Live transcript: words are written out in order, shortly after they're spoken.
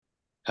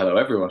Hello,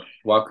 everyone.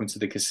 Welcome to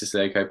the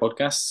Consistent Echo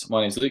podcast.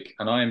 My name is Luke,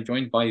 and I am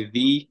joined by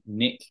the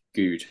Nick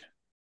Good.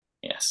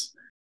 Yes.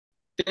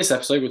 This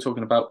episode, we're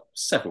talking about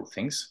several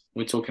things.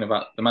 We're talking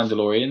about The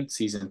Mandalorian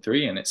Season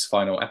 3 and its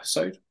final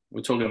episode.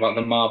 We're talking about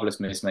The Marvelous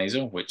Miss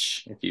Maisel,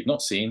 which, if you've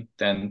not seen,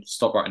 then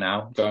stop right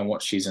now, go and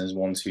watch Seasons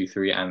 1, 2,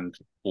 3, and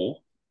 4,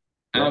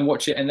 and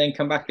watch it, and then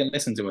come back and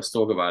listen to us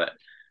talk about it.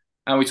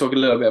 And we talk a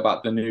little bit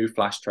about the new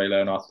Flash trailer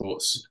and our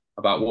thoughts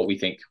about what we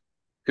think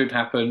could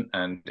happen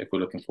and if we're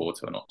looking forward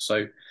to it or not.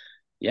 So,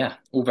 yeah,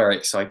 all very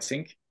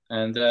exciting.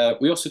 And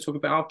we also talk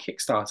about our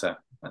Kickstarter.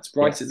 That's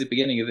right at the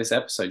beginning of this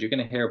episode. You're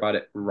going to hear about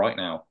it right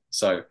now.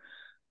 So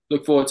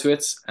look forward to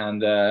it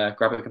and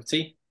grab a cup of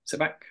tea, sit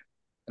back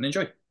and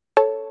enjoy.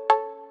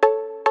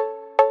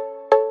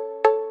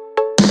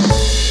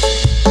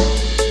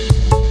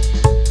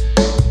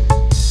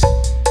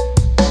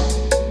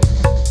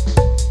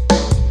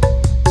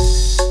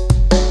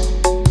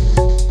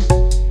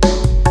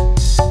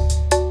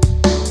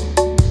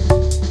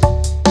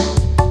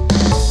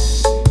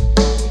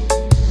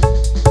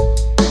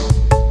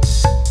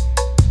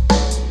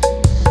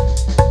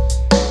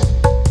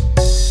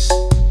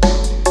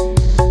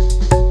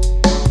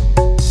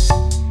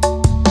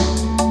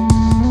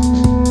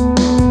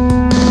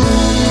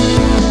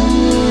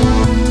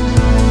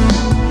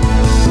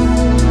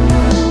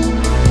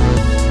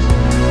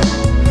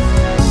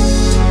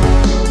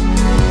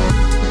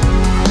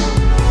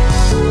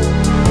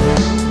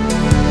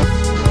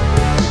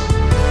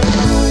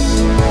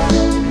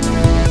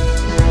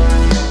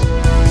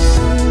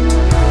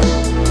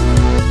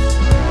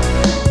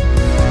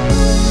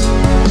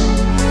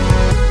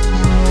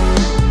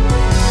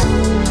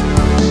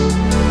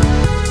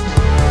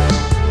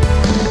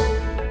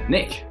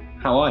 Nick,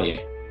 how are you?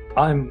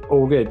 I'm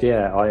all good,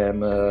 yeah. I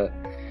am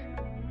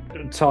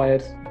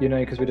tired,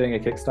 because we're doing a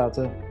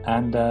Kickstarter,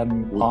 and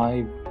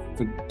I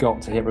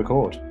forgot to hit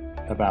record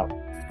about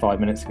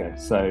 5 minutes ago.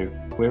 So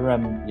we're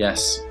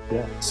Yes.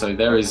 yeah. So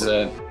there is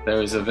a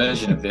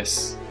version of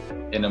this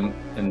in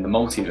the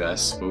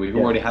multiverse where we've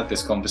already had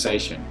this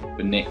conversation,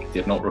 but Nick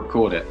did not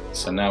record it.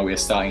 So now we're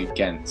starting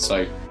again.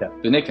 So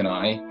for Nick and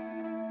I,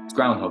 it's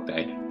Groundhog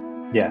Day.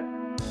 Yeah.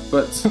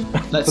 But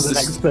let's For the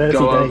next just 30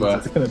 go days, over.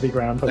 it's going to be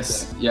Groundhog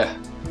Day. Yeah,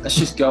 let's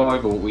just go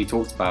over what we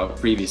talked about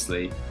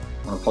previously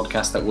on a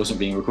podcast that wasn't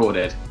being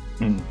recorded.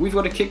 We've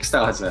got a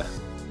Kickstarter.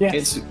 Yes.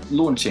 It's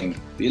launching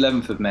the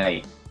 11th of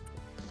May.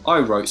 I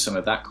wrote some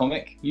of that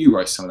comic. You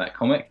wrote some of that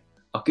comic.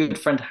 Our good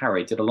friend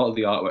Harry did a lot of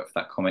the artwork for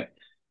that comic.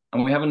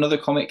 And we have another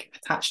comic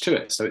attached to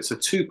it. So it's a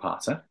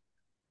two-parter.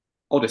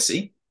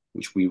 Odyssey,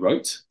 which we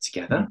wrote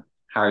together.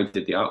 Harry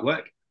did the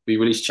artwork. We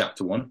released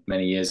chapter 1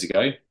 many years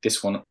ago.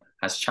 This one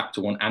has chapter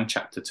 1 and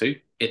chapter 2.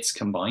 It's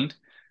combined.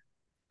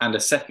 And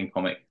a second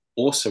comic,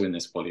 also in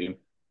this volume,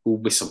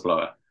 called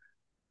Whistleblower,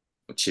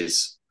 which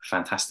is a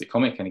fantastic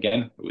comic. And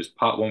again, it was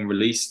part 1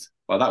 released.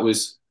 Well, that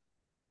was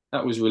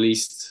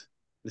released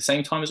the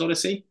same time as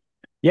Odyssey?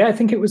 Yeah, I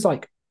think it was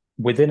like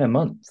within a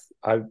month.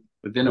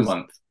 Within a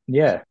month.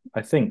 Yeah,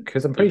 I think,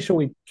 because I'm pretty sure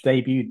we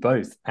debuted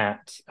both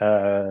at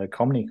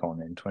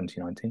CommuniCon in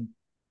 2019.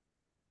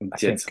 I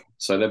think.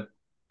 So they're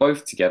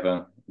both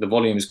together. The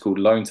volume is called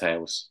Lone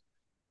Tales,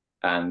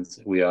 and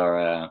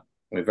we're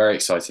very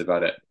excited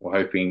about it. We're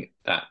hoping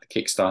that the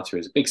Kickstarter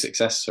is a big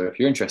success. So if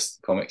you're interested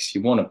in comics,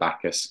 you want to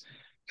back us,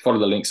 follow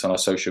the links on our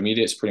social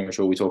media. It's pretty much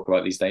all we talk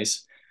about these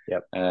days.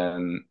 Yep.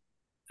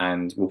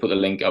 And we'll put the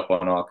link up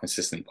on our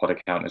Consistent Pod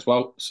account as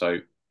well. So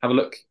have a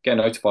look, get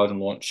notified on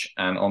launch,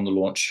 and on the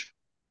launch,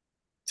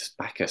 just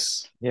back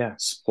us. Yeah.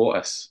 Support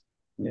us.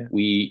 Yeah.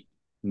 We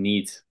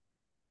need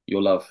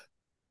your love.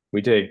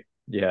 We do.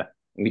 Yeah.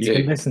 You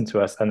can listen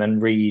to us and then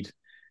read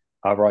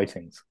our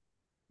writings.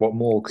 What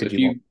more could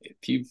you want?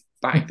 If you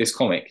back this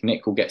comic,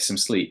 Nick will get some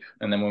sleep.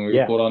 And then when we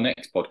record our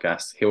next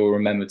podcast, he'll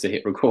remember to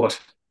hit record.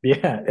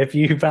 Yeah. If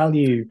you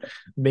value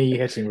me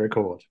hitting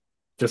record,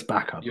 just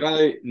back up. If you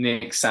value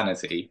Nick's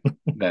sanity,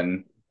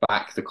 then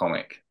back the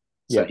comic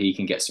so he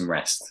can get some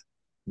rest.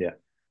 Yeah.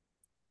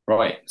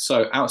 Right.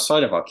 So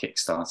outside of our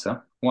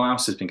Kickstarter, what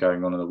else has been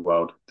going on in the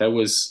world? There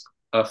was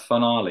a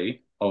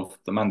finale of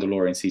The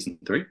Mandalorian Season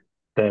 3.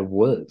 There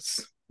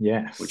was,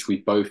 yes. Which we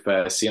both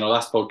see in our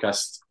last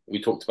podcast.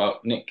 We talked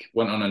about Nick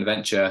went on an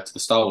adventure to the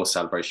Star Wars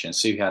celebration.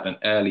 So he had an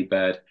early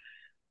bird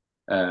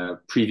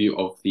preview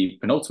of the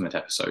penultimate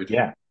episode.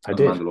 Yeah, I of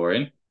did.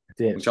 Mandalorian. I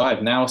did. Which I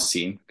have now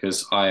seen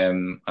because I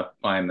am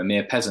a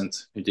mere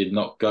peasant who did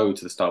not go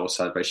to the Star Wars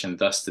celebration,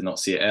 thus did not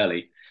see it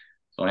early.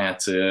 So I had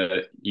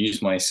to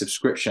use my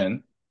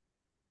subscription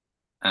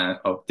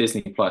of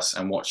Disney Plus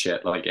and watch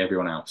it like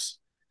everyone else.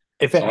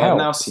 If it helps, I've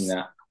now seen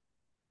that.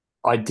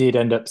 I did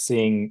end up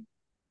seeing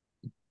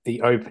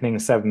the opening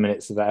 7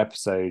 minutes of that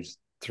episode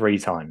 3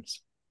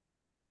 times.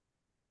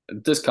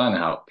 It does kind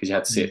of help because you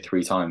had to see it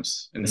 3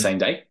 times in the same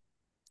day.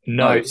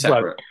 No,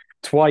 separate. Well,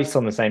 twice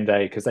on the same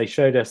day, because they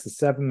showed us the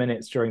 7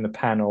 minutes during the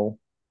panel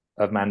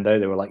of Mando.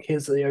 They were like,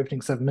 here's the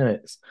opening 7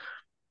 minutes,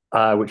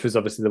 which was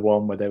obviously the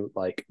one where they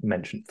like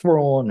mentioned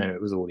Thrawn, and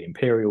it was all the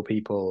Imperial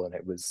people, and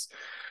it was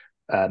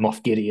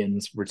Moff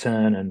Gideon's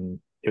return, and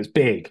it was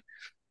big.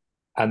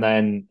 And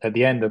then at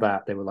the end of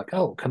that, they were like,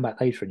 "Oh, come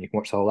back later and you can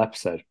watch the whole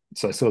episode."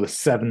 So I saw the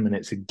 7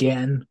 minutes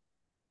again,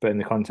 but in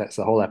the context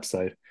of the whole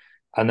episode.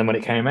 And then when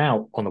it came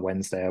out on the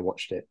Wednesday, I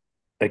watched it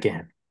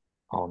again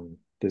on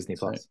Disney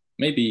So Plus.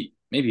 maybe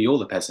you're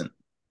the peasant.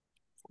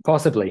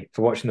 Possibly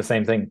for watching the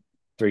same thing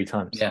 3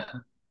 times. Yeah,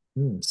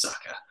 Mm.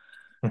 sucker.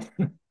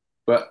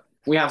 But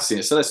we have seen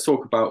it. So let's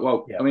talk about,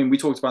 well, Yeah. I mean, we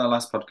talked about the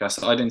last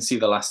podcast. I didn't see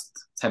the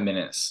last 10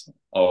 minutes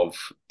of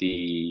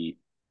the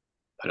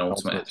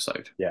penultimate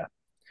episode. Yeah.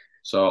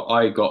 So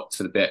I got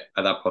to the bit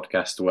of that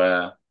podcast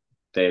where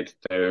they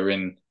were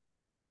in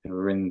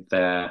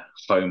their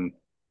home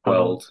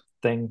world,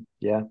 thing.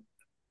 Yeah.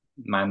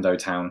 Mando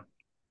Town,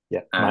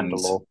 Yeah. and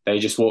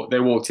Mandalore. they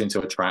walked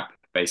into a trap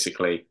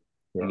basically,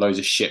 Yeah. and loads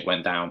of shit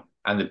went down.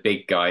 And the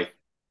big guy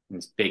in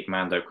his big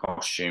Mando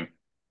costume,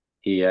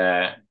 he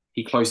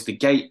closed the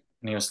gate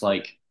and he was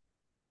like,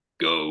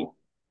 "Go,"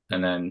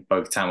 and then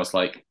Bo-Katan was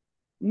like,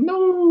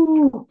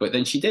 "No," but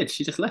then she did.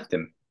 She just left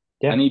him,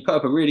 Yeah. and he put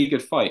up a really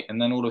good fight.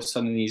 And then all of a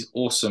sudden, these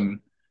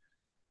awesome.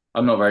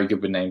 I'm not very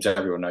good with names.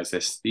 Everyone knows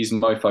this. These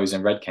mofo's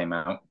in red came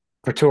out.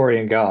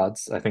 Praetorian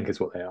Guards, I think is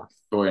what they are.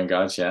 Dorian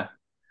guards, yeah.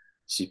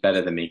 She's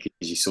better than me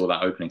because you saw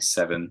that opening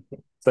seven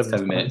 7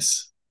 times.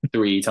 minutes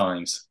 3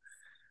 times.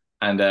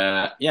 And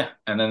yeah,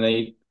 and then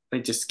they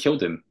just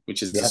killed him,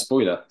 which is the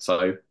spoiler.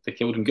 So they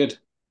killed him good.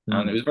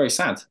 And it was very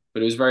sad,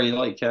 but it was very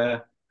like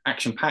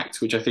action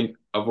packed, which I think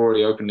I've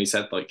already openly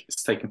said, like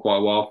it's taken quite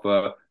a while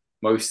for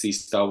most of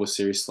these Star Wars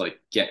series to like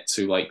get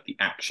to like the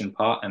action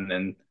part, and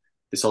then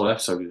this whole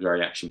episode was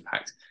very action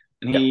packed.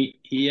 And he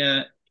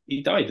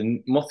died.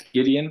 And Moff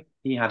Gideon,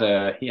 he had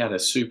a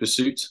super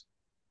suit.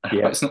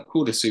 Yeah. It's not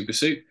called a super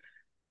suit.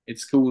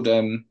 It's called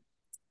a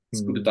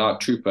Dark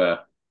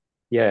Trooper.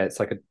 Yeah, it's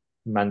like a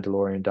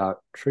Mandalorian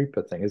Dark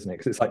Trooper thing, isn't it?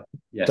 Because it's like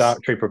Yes.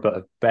 Dark Trooper but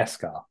of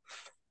Beskar.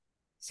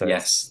 So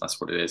Yes, that's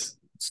what it is.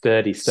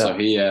 Sturdy stuff.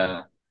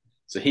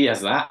 So he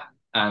has that,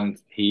 and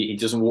he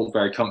doesn't walk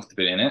very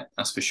comfortably in it,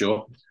 that's for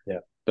sure. Yeah.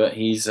 But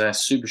he's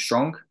super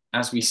strong,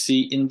 as we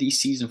see in the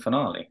season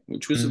finale,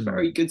 which was a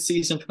very good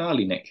season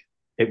finale, Nick.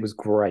 It was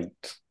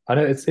great. I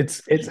know it's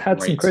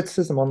had some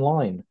criticism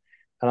online,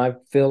 and I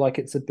feel like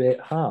it's a bit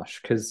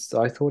harsh because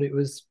I thought it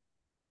was,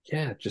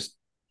 just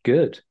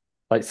good.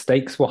 Like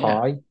stakes were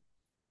high.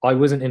 I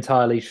wasn't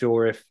entirely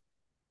sure if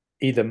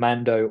either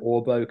Mando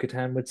or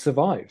Bo-Katan would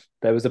survive.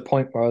 There was a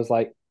point where I was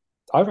like,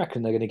 I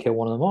reckon they're going to kill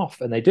one of them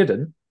off, and they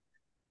didn't.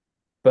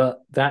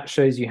 But that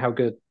shows you how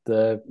good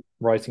the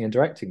writing and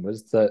directing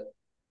was, that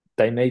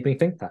they made me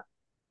think that.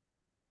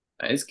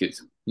 That is good.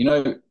 You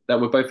know, that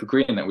we're both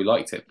agreeing that we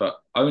liked it,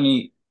 but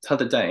only the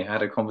other day I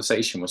had a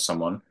conversation with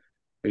someone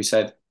who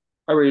said,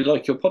 "I really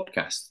like your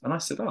podcast." And I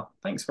said, "Oh,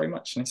 thanks very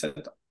much." And he said,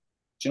 "Do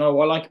you know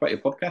what I like about your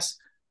podcast?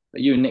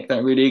 That you and Nick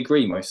don't really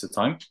agree most of the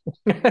time."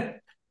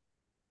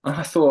 And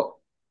I thought,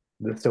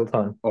 there's still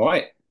time. All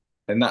right,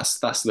 then that's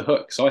the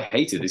hook. So I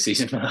hated the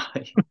season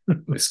finale.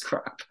 It was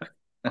crap.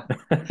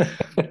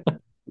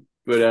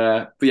 But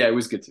yeah, it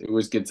was good. It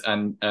was good,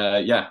 and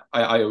yeah,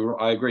 I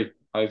agree.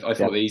 I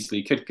thought they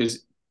easily could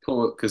because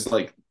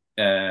like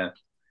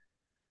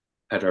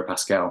Pedro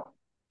Pascal,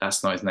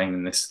 that's not his name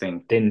in this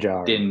thing. Din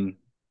Djarin.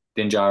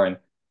 Din Djarin.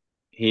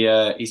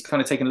 He's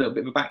kind of taken a little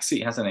bit of a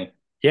backseat, hasn't he?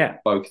 Yeah.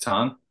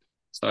 Bo-Katan.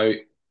 So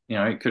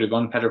it could have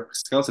gone. Pedro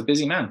Pascal's a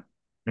busy man.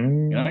 I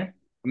mean,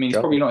 he's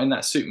probably not in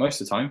that suit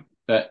most of the time,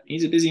 but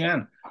he's a busy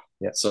man.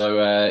 Yeah.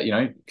 So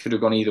could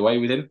have gone either way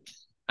with him,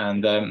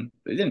 and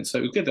but it didn't. So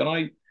it was good, and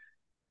I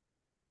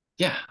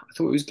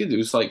thought it was good. It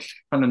was like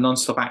kind of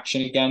non-stop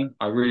action again.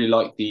 I really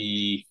liked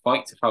the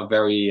fight. It felt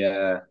very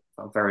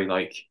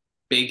like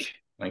big,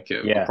 like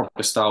a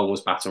proper Star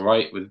Wars battle,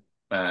 right? With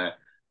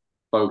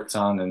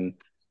Bo-Katan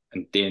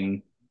and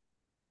Din,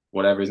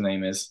 whatever his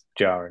name is,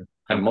 Djarin,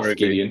 and Moff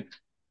Gideon.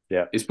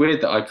 Yeah, it's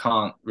weird that I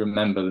can't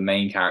remember the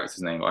main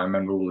character's name. I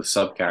remember all the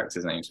sub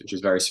characters' names, which is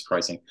very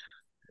surprising.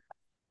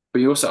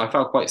 But I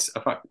felt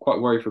quite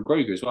worried for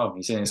Grogu as well.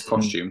 He's in his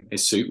costume,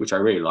 his suit, which I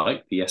really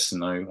like, the yes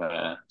and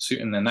no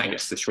suit, and then that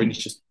gets the shriek.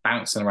 He's just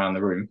bouncing around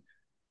the room.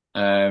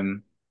 But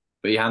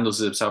he handles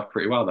himself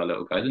pretty well, that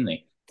little guy, didn't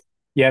he?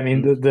 Yeah, I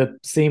mean the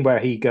scene where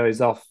he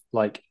goes off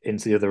like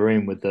into the other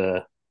room with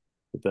the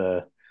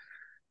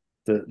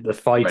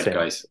fighting, Red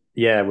guys.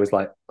 Yeah, was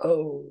like,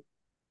 oh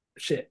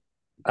shit.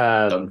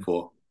 Done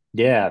for.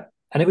 Yeah,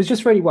 and it was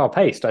just really well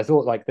paced. I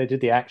thought like they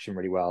did the action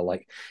really well,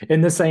 like in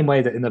the same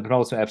way that in the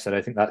penultimate episode,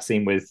 I think that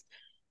scene with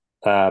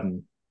I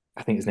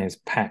think his name's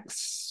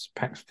Pax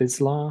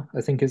Vizsla,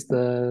 I think is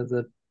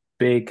the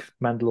big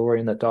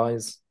Mandalorian that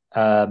dies.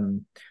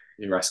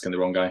 You're asking the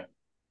wrong guy.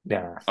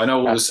 Yeah, I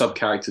know all the sub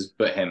characters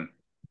but him.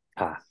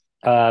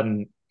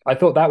 I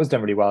thought that was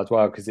done really well as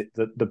well, because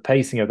the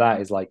pacing of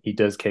that is like he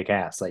does kick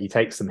ass. Like he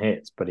takes some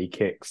hits, but he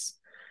kicks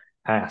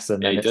ass,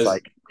 and then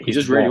he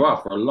does really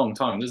well for a long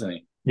time, doesn't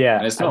he? Yeah,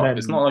 and it's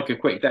not like a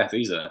quick death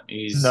either.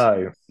 They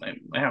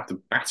have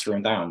to batter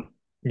him down.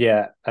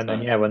 Yeah, and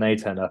then when they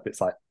turn up,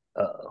 it's like,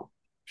 oh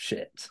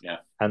shit. Yeah,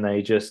 and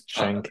they just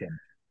shank him.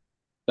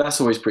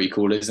 That's always pretty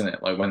cool, isn't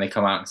it? Like when they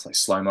come out, it's like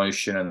slow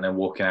motion and they're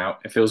walking out.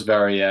 It feels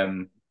very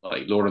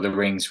like Lord of the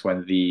Rings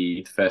when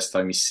the first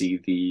time you see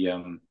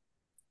the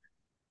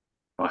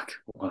fuck,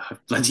 what are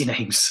bloody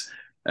names?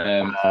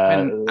 When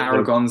The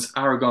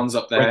Aragorn's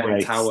up ring there in the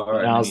race, the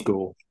tower, and then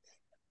Nazgul.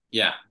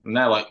 yeah, and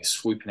they're like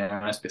swooping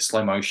around. It's a bit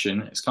slow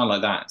motion. It's kind of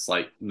like that. It's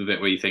like the bit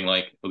where you think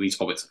like, well, these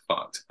hobbits are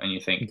fucked, and you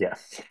think Yeah.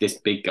 this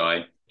big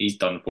guy, he's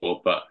done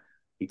for, but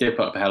he did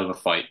put up a hell of a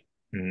fight,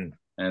 Mm.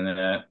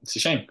 and it's a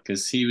shame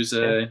because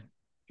Yeah.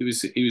 he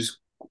was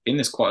in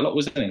this quite a lot,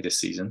 wasn't he, this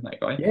season? That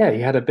guy. Yeah,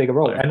 he had a bigger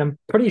role. So, And I'm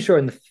pretty sure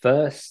in the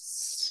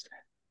first,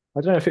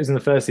 I don't know if it was in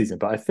the first season,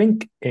 but I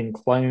think in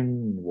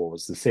Clone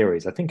Wars, the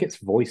series, I think it's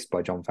voiced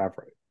by Jon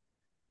Favreau.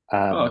 oh,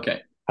 Um,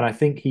 okay, and I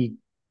think he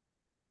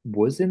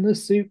was in the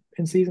suit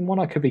in season one.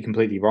 I could be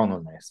completely wrong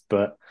on this,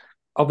 but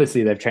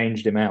obviously they've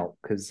changed him out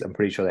because I'm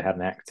pretty sure they had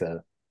an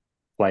actor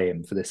play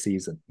him for this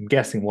season. I'm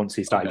guessing once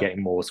he started okay.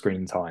 getting more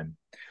screen time,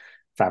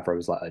 Favreau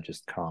was like, I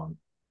just can't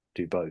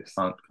do both.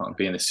 Can't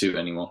be in the suit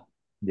anymore.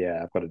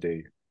 Yeah, got to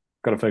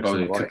focus Got on to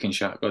the do writing. cooking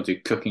show. Got to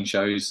do cooking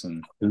shows,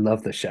 and I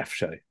love the chef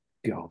show.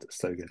 God, it's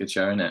so good. good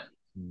show, isn't it?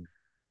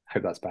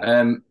 Hope that's back.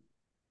 And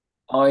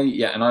I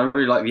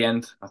really like the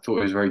end. I thought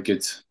it was very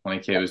good.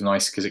 Like it was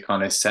nice because it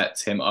kind of set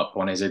him up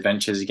on his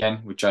adventures again,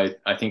 which I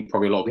think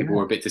probably a lot of people Yeah.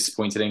 were a bit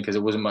disappointed in because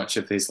it wasn't much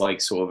of his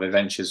like sort of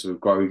adventures with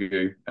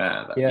Grogu.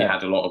 That he Yeah.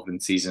 had a lot of in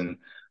season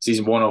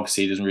one.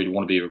 Obviously, he doesn't really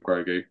want to be with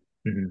Grogu.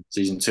 Mhm.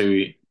 Season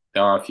two,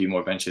 there are a few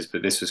more adventures,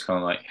 but this was kind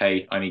of like,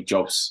 hey, I need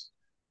jobs.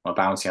 I'm a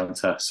bounty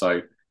hunter,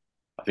 so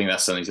I think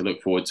that's something to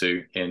look forward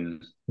to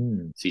in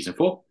Mm. season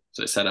four.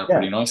 So it's set up Yeah.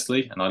 pretty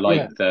nicely, and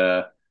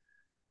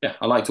Yeah.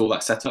 I liked all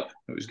that setup.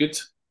 It was good.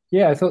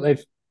 Yeah. I thought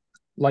they've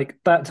like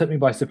that took me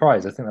by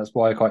surprise. I think that's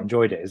why I quite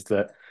enjoyed it, is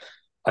that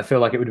I feel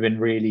like it would have been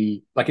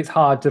really like it's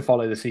hard to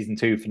follow the season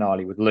two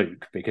finale with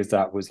Luke because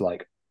that was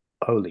like,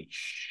 holy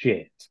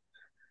shit.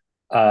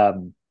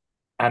 Um,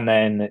 and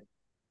then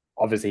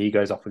obviously he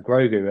goes off with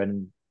Grogu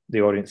and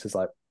the audience is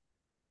like,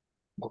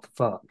 what the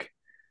fuck?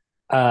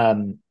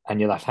 And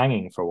you're left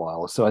hanging for a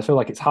while. So I feel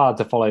like it's hard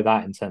to follow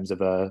that in terms of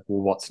well,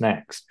 what's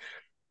next?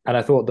 And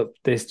I thought that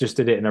this just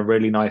did it in a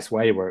really nice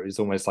way where it was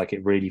almost like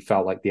it really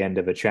felt like the end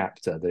of a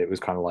chapter, that it was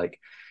kind of like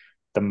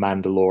the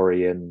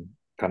Mandalorian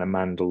kind of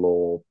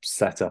Mandalore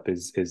setup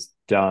is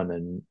done,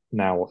 and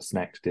now what's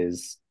next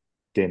is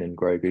Din and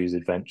Grogu's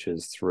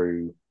adventures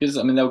through. Because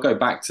I mean, they'll go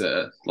back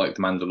to like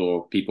the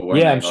Mandalore people, won't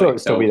Yeah, they? I'm sure it'll Like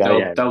still be there.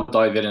 Yeah, they'll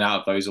dive in and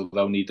out of those, or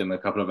they'll need them a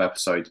couple of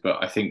episodes.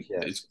 But I think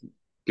yeah, it's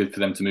good for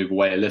them to move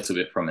away a little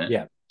bit from it,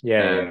 yeah,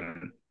 yeah,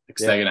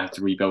 because yeah. they're gonna have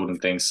to rebuild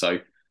and things. So,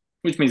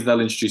 which means they'll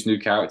introduce new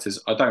characters.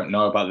 I don't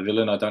know about the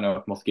villain. I don't know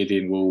if Moff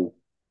Gideon will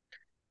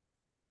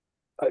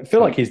I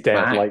feel like come he's dead.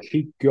 back. Like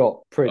he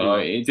got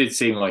pretty. It did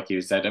seem like he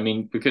was dead. I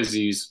mean, because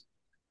he's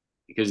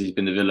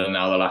been the villain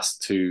now the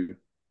last two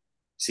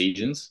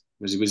seasons.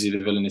 Was he the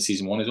villain in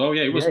season one as well?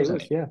 Yeah, he was, Yeah, he wasn't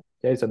was. he? Yeah,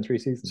 yeah, he's done 3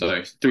 seasons.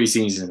 So three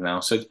seasons now.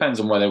 So it depends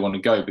on where they want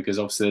to go because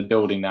obviously they're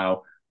building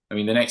now. I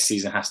mean, the next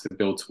season has to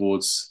build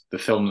towards the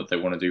film that they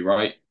want to do,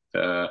 right?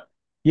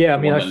 Yeah, I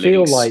The mean, one I that feel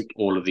links like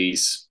all of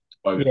these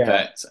Boba yeah,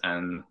 Fett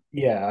and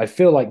yeah, I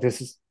feel like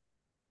this is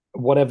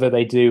whatever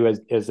they do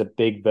as a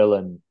big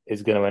villain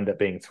is going to end up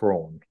being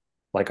Thrawn.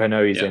 Like I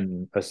know he's yeah.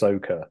 in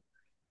Ahsoka,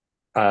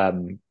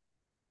 um,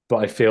 but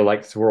I feel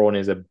like Thrawn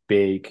is a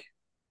big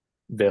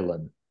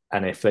villain,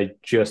 and if they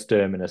just do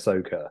him in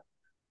Ahsoka,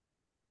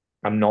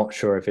 I'm not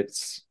sure if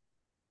it's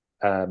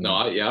No,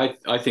 um,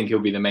 I think he'll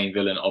be the main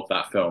villain of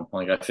that film.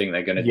 Like I think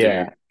they're going to do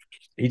yeah,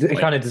 he like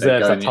kind of they're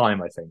deserves that going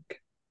time. I think.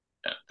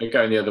 they're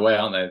going the other way,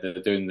 aren't they?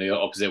 They're doing the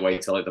opposite way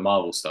to like the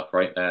Marvel stuff,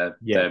 right? Yeah,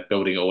 They're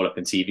building it all up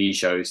in TV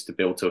shows to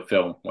build to a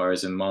film,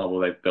 whereas in Marvel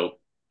they've built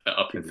it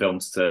up in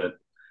films to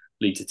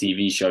lead to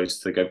TV shows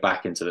to go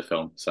back into the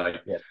film. So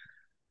yeah,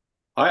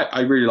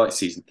 I really like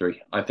season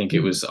three. I think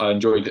mm. I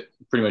enjoyed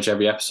pretty much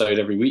every episode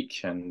every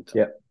week and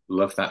Yeah,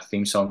 love that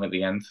theme song at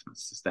the end.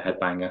 It's just the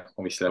headbanger,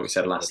 obviously, that we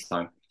said so good. last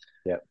time.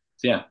 Yeah,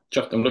 So yeah,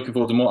 I'm looking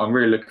forward to more. I'm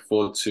really looking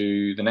forward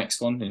to the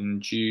next one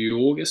in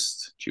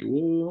August.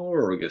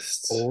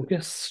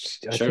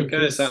 August. I think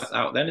Shoka, is that it's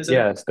out then, is it?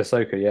 yeah, it's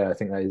Ahsoka. Yeah, I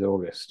think that is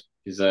August.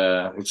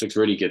 Which looks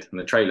really good. And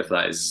the trailer for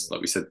that is,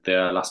 like we said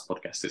the last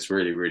podcast, it's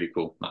really, really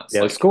cool. That's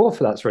Yeah, the like, score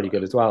for that's really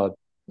good as well.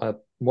 I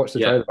watched the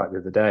yeah, trailer back the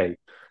other day, and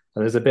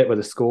there's a bit where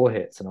the score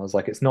hits, and I was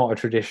like, it's not a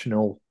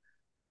traditional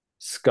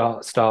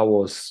Star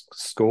Wars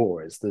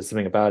score. There's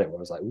something about it where I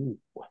was like, ooh,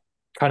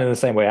 kind of in the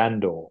same way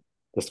Andor,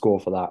 the score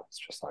for that was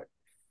just like,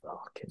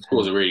 fucking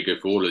scores hell. are really good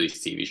for all of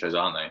these TV shows,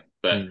 aren't they?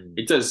 But Mm.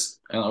 it does,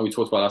 and like we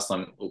talked about last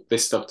time,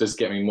 this stuff does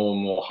get me more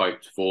and more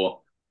hyped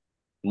for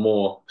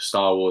more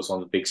Star Wars on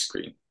the big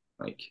screen.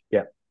 Like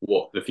Yeah,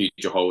 what the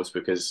future holds,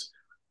 because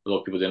a lot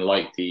of people didn't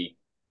like the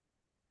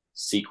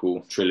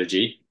sequel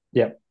trilogy,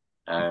 yeah,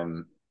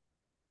 um,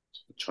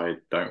 which I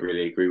don't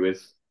really agree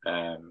with.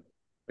 Again,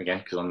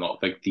 because I'm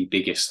not like the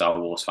biggest Star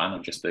Wars fan.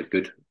 I'm just a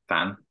good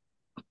fan,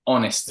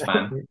 honest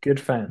fan, good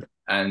fan.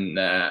 and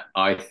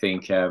I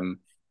think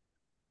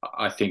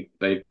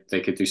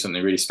they could do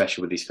something really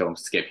special with these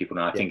films to get people.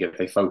 And I Yeah, think if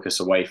they focus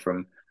away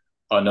from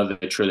another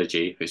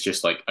trilogy, if it's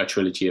just like a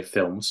trilogy of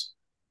films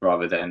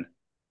rather than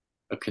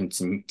a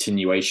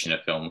continuation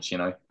of films.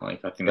 Like I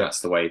think Yeah.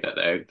 that's the way that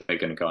they're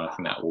going to go, and I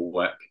think that will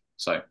work.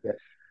 So, Yeah.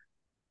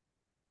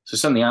 so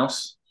something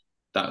else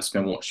that's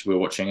been we're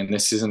watching, and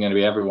this isn't going to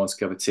be everyone's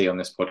cup of tea on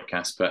this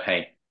podcast, but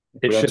hey,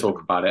 if It we don't should talk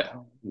be. about it,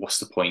 what's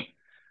the point?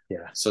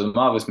 Yeah. So, The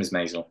Marvelous Miss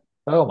Maisel,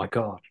 Oh my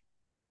God.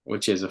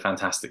 which is a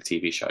fantastic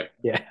TV show.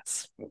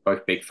 Yes. We're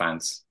both big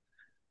fans,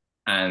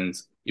 and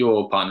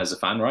your partner's a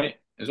fan, right?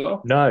 As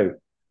well. No,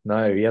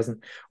 no, he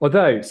hasn't.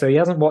 Although, so he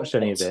hasn't watched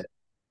any of What? it.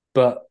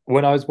 But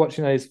when I was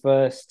watching those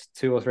first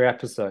 2 or 3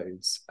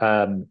 episodes,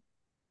 I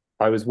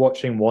was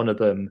watching one of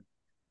them,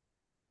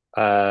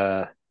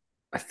 uh,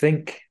 I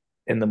think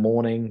in the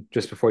morning,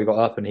 just before he got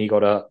up, and he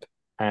got up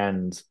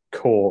and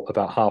caught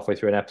about halfway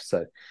through an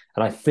episode.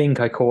 And I think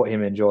I caught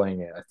him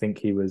enjoying it. I think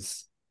he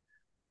was,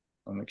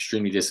 I'm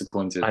extremely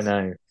disappointed. I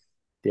know,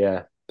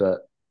 yeah,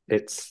 but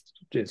it's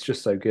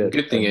just so The good.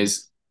 good thing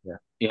is, yeah,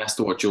 he has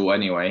to watch all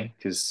anyway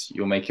because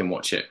you'll make him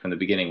watch it from the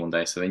beginning one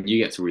day. So then you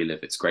get to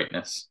relive its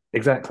greatness.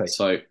 exactly.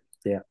 So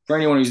Yeah. for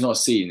anyone who's not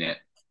seen it,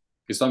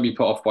 because don't be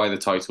put off by the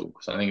title.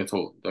 Because I think I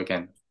talked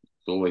again,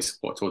 it's always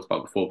what I talked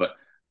about before, but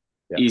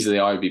Yeah. easily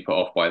I would be put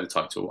off by the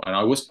title, and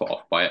I was put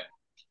off by it.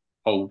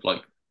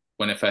 Like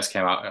when it first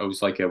came out, I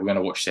was like, "We're going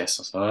to watch this."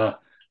 I was like,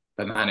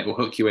 but man, it will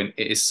hook you in.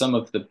 It is some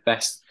of the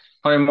best.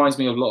 Kind of reminds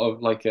me of a lot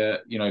of like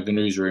the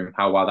Newsroom,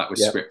 how well that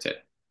was Yeah. scripted,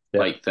 Yeah.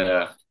 like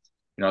the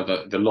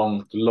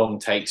long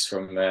takes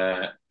from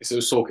it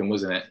was Sorkin,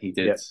 wasn't it? He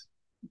did Yeah.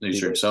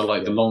 Newsroom. He did, So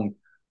like yeah. the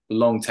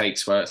long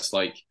takes where it's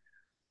like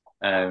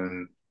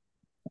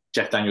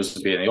Jeff Daniels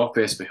will be in the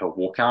office, but he'll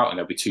walk out and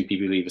there'll be two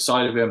people either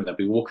side of him. They'll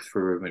be walking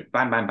through a room and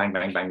bang, bang, bang,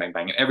 bang, bang, bang,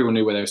 bang. And everyone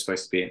knew where they were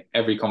supposed to be. And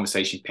every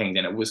conversation pinged.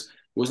 And it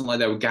wasn't like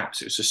there were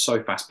gaps. It was just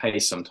so fast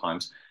paced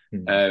sometimes.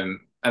 Mm.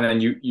 And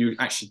then you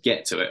actually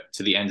get to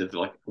the end of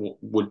like what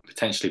would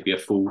potentially be a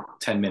full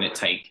 10-minute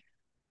take.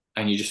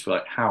 And you just feel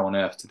like, how on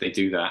earth did they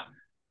do that?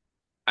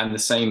 And the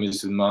same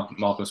is with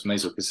Marvelous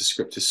Maisel, because the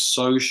script is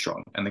so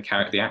strong and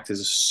the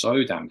actors are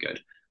so damn good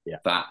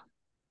that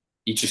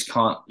you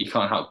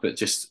can't help but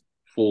just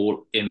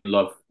fall in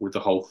love with the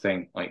whole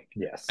thing. Like,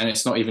 yes, and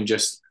it's not even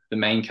just the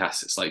main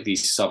cast; it's like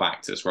these sub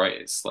actors, right?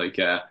 It's like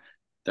there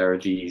are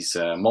these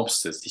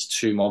mobsters, these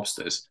two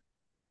mobsters,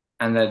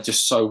 and they're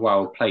just so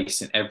well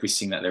placed in every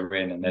scene that they're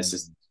in. And there's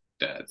this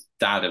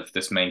dad of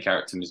this main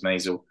character, Ms.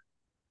 Maisel,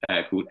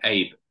 called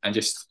Abe, and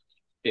just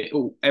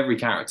every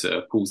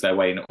character pulls their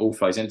weight and it all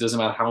flows. And it doesn't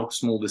matter how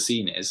small the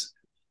scene is.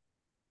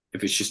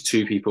 If it's just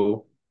two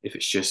people, if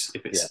it's 8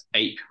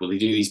 people, they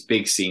do these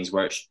big scenes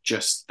where it's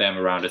just them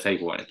around a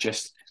table, and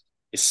it's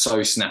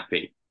so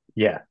snappy.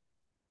 Yeah.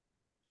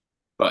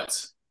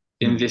 But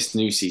in this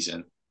new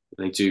season,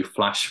 they do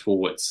flash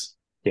forwards.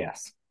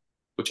 Yes.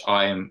 Which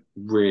I am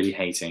really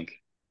hating.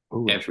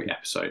 Ooh, every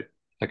episode.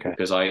 Okay.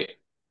 Because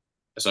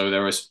so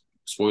there are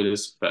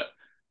spoilers, but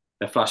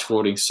they're flash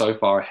forwarding so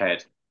far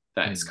ahead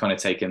that it's kind of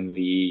taken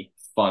the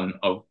fun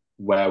of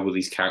where will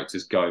these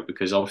characters go,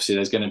 because obviously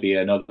there's going to be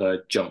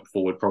another jump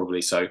forward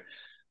probably. So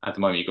at the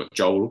moment you've got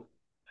Joel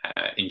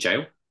in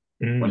jail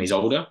when he's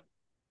older,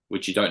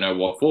 which you don't know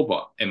what for,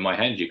 but in my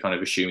head you kind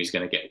of assume he's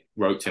going to get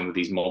roped in with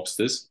these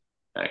mobsters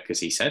because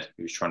he said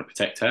he was trying to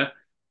protect her.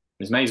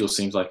 Ms. Maisel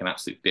seems like an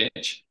absolute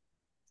bitch,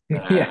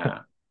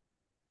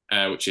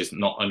 which is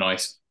not a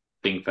nice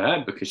thing for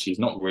her because she's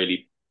not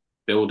really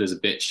billed as a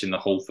bitch in the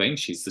whole thing.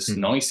 She's just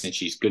nice and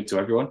she's good to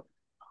everyone.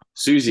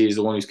 Susie is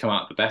the one who's come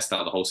out the best out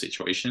of the whole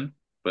situation,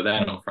 but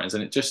they're not friends.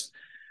 And there's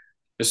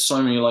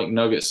so many like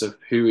nuggets of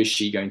who is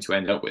she going to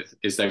end up with?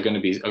 Is there going to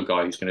be a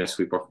guy who's going to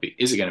sweep off?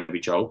 Is it going to be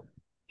Joel?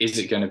 Is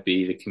it going to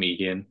be the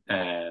comedian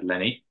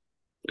Lenny?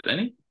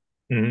 Lenny?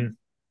 Lenny,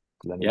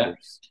 yeah.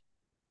 Bruce.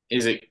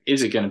 Is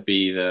it going to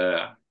be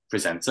the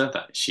presenter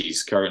that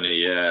she's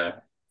currently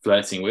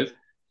flirting with?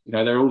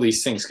 There are all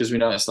these things because we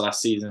know it's the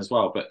last season as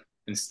well. But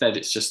instead,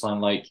 it's just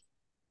like,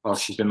 oh,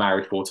 she's been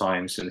married 4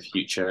 times in the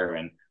future,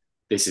 and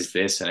this is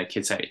this, and a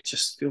kid's it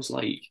just feels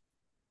like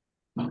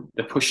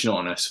they're pushing it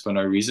on us for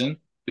no reason.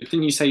 But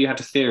didn't you say you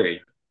had a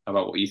theory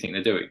about what you think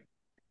they're doing?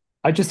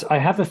 I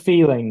have a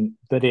feeling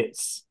that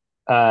it's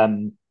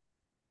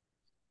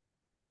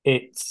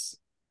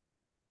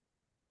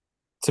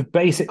to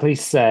basically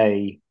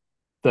say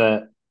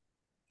that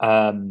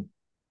for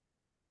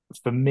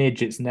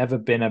Midge, it's never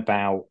been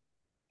about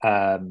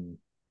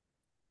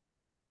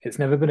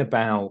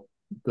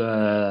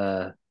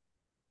the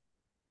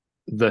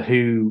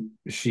who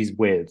she's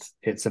with.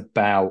 It's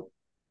about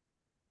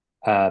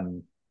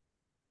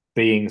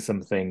being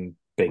something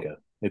bigger.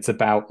 It's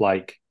about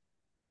like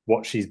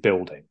what she's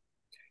building.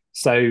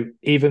 So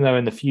even though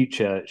in the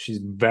future she's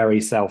very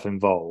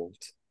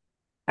self-involved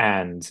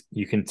and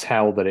you can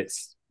tell that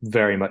it's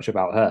very much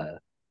about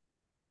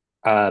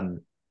her,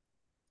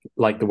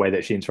 like the way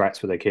that she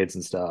interacts with her kids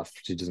and stuff,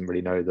 she doesn't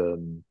really know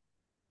them.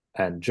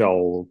 And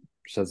Joel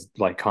has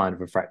like kind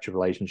of a fractured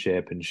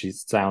relationship and she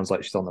sounds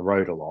like she's on the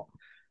road a lot.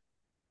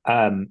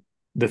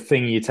 The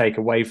thing you take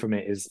away from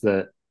it is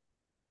that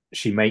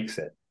she makes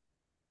it.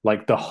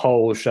 Like the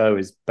whole show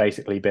has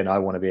basically been, I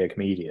want to be a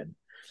comedian.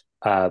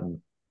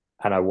 And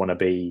I want to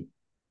be,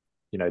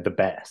 the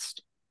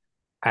best.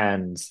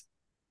 And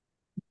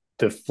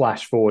the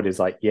flash forward is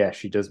like, yeah,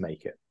 she does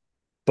make it,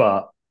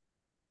 but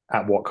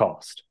at what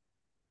cost?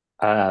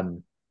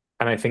 And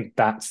I think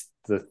that's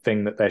the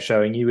thing that they're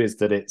showing you, is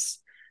that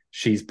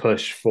she's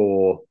pushed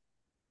for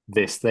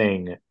this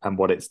thing, and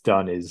what it's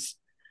done is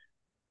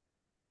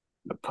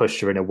pushed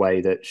her in a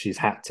way that she's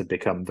had to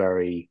become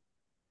very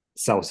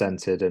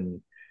self-centered.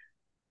 And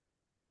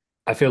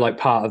I feel like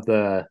part of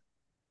the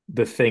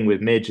thing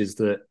with Midge is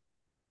that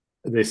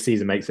this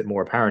season makes it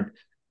more apparent.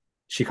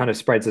 She kind of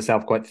spreads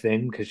herself quite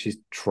thin because she's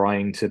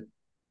trying to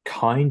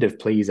kind of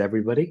please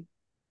everybody.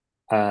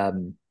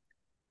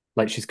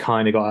 Like she's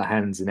kind of got her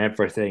hands in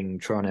everything,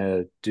 trying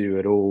to do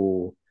it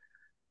all.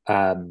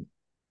 And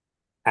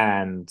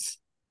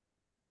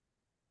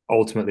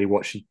ultimately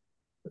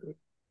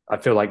I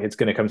feel like it's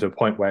going to come to a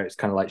point where it's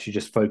kind of like she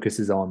just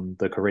focuses on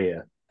the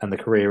career, and the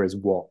career is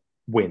what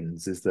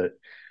wins. Is that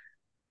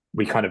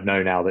we kind of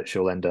know now that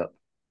she'll end up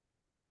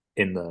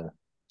in the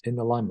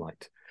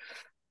limelight.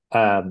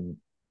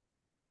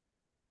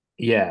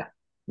 Yeah,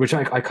 which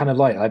I kind of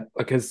like.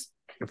 Because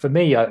for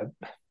me, I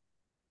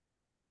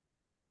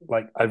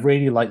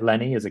really like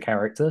Lenny as a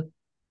character.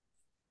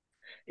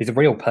 He's a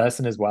real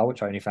person as well,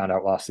 which I only found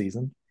out last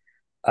season.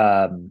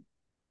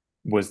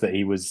 Was that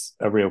he was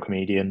a real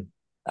comedian,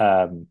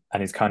 and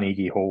his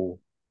Carnegie Hall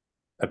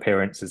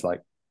appearance is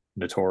like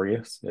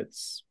notorious.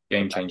 It's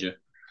game changer.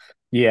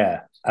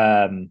 Yeah,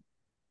 and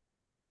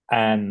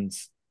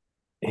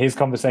his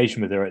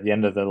conversation with her at the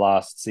end of the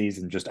last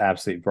season just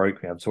absolutely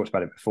broke me. I've talked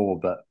about it before,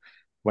 but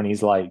when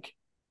he's like,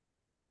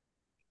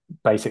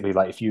 basically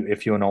like,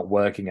 if you're not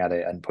working at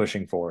it and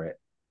pushing for it,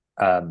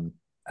 and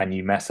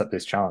you mess up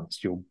this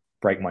chance, you'll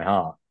break my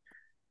heart.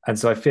 And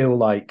so I feel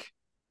like,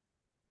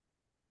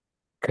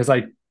 because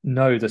I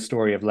know the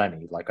story of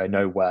Lenny, like I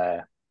know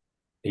where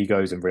he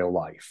goes in real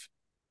life.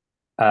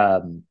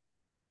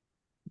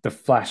 The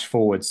flash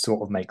forward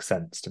sort of makes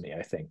sense to me,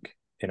 I think,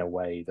 in a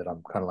way that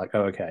I'm kind of like,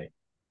 oh, okay,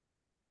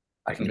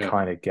 I can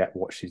kind of get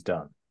what she's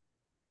done.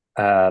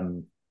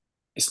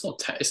 It's not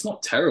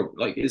terrible.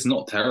 Like, it's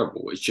not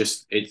terrible. It's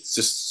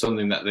just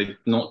something that they've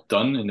not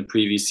done in the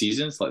previous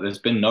seasons. Like, there's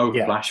been no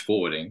flash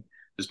forwarding.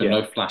 There's been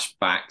no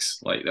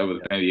flashbacks. Like, there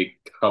were maybe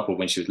a couple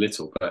when she was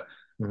little, but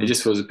it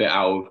just feels a bit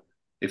out of.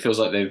 It feels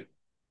like they've.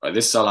 Like,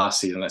 this is our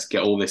last season. Let's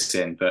get all this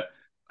in. But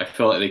I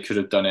feel like they could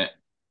have done it.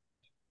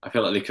 I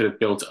feel like they could have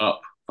built it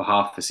up for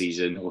half the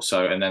season or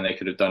so, and then they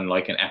could have done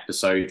like an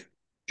episode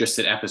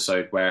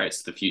where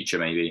it's the future,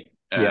 maybe.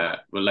 Well,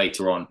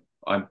 later on.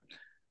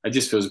 It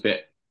just feels a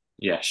bit.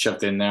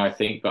 Shoved in there, I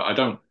think. But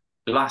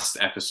the last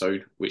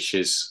episode, which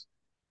is,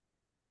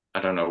 I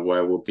don't know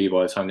where we'll be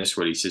by the time this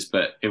releases,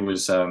 but it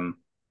was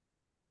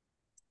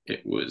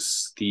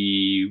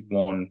the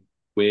one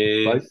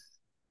with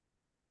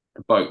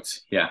the boat.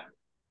 Yeah.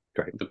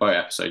 Great. The boat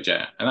episode,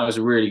 yeah. And that was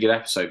a really good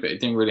episode, but it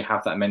didn't really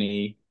have that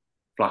many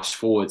flash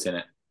forwards in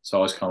it. So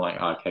I was kind of like,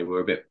 oh, okay,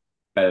 we're a bit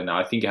better now.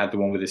 I think it had the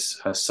one with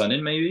her son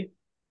in, maybe?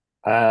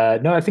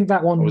 No, I think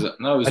that one... Or was it?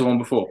 No, it was the one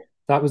before.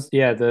 That was,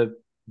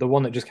 the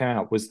one that just came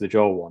out was the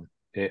Joel one.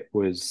 It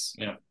was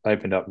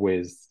opened up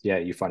with,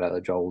 you find out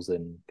that Joel's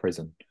in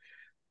prison.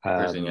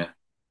 And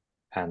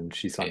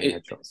she's signing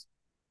headshots.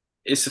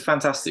 It's a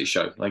fantastic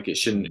show. Like, it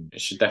should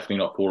definitely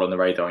not fall on the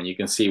radar, and you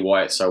can see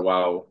why it's so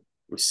well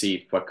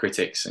received by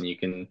critics, and you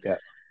can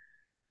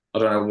I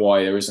don't know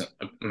why there isn't.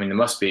 I mean, there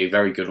must be a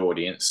very good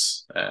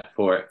audience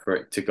for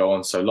it to go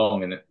on so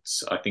long, and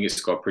I think it's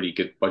got a pretty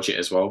good budget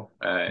as well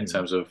in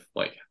terms of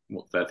like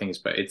what the thing is.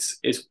 But it's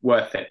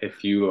worth it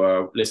if you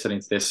are listening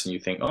to this and you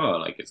think, oh,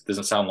 like it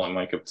doesn't sound like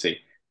my cup of tea.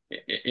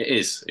 It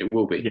is. It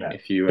will be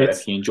if you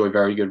enjoy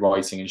very good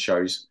writing and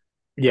shows.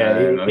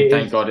 I mean,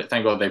 thank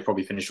God they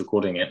probably finished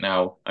recording it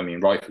now. I mean,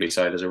 rightfully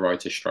so. There's a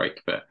writer's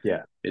strike, but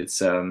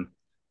it's I'd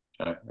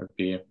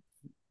be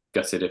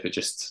gutted if it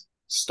just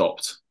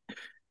stopped.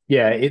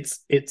 Yeah,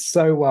 it's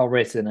so well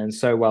written and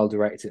so well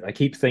directed. I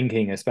keep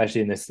thinking, especially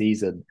in this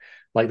season,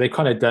 like they've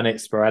kind of done it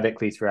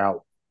sporadically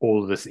throughout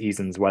all of the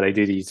seasons, where they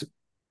do these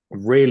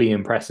really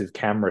impressive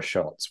camera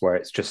shots where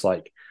it's just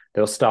like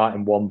they'll start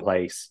in one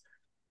place,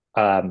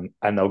 and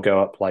they'll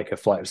go up like a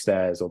flight of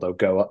stairs, or they'll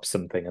go up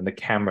something, and the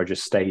camera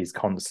just stays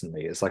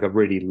constantly. It's like a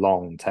really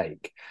long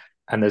take,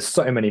 and there's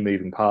so many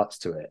moving parts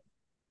to it.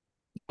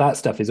 That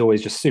stuff is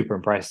always just super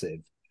impressive.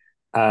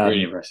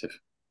 Really impressive.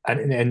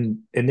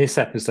 And in this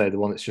episode, the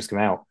one that's just come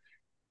out,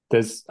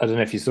 I don't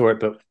know if you saw it,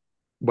 but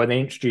when they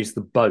introduce the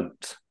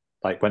boat,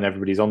 like when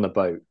everybody's on the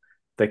boat,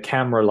 the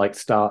camera like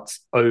starts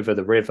over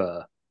the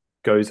river,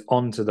 goes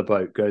onto the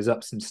boat, goes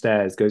up some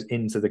stairs, goes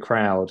into the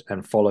crowd,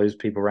 and follows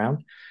people around.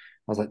 I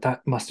was like,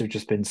 that must have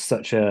just been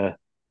such a...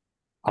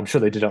 I'm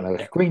sure they did it on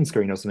a green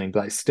screen or something,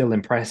 but it's still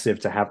impressive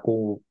to have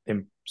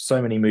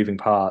so many moving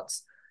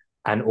parts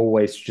and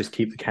always just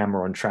keep the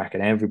camera on track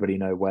and everybody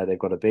know where they've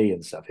got to be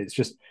and stuff. It's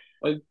just...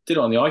 They did it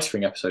on the ice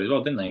ring episode as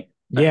well, didn't they?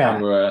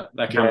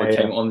 That camera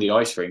came on the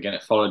ice ring and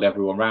it followed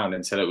everyone around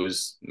until it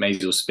was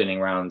Maisel spinning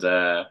around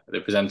the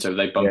presenter.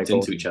 They bumped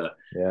into each other.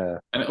 Yeah.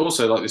 And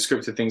also like the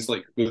scripted things,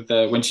 like with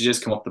when she does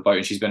come off the boat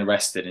and she's been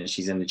arrested and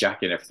she's in the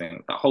jacket and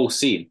everything, that whole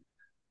scene,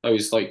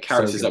 those like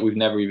So characters that good. we've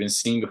never even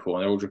seen before,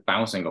 and they're all just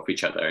bouncing off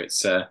each other.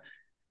 It's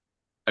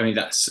I mean,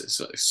 that's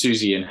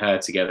Susie and her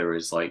together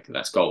is like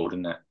that's gold,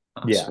 isn't it?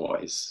 That's Yeah,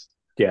 what is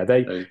yeah.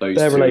 those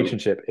Their two.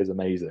 relationship is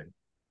amazing.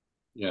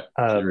 Yeah,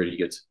 she's Um, really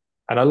good.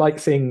 and I like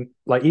seeing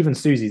like even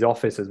Susie's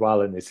office as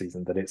well in this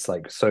season that it's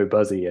like so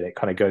buzzy and it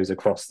kind of goes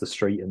across the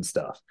street and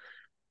stuff.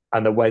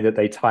 And the way that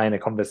they tie in a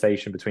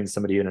conversation between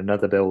somebody in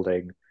another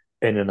building,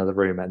 in another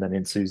room, and then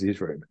in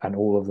Susie's room, and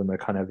all of them are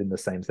kind of in the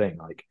same thing.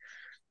 Like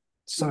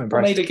so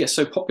What made impressive. her get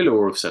so popular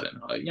all of a sudden?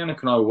 Like,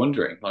 Yannick and I were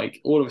wondering,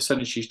 like all of a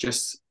sudden she's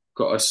just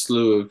got a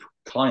slew of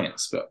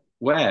clients, but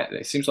where?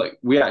 It seems like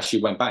we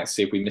actually went back to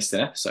see if we missed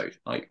an episode.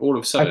 Like all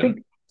of a I sudden,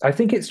 think I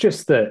think it's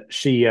just that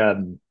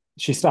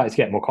she started to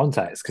get more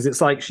context because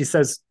it's like she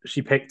says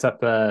she picked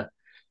up a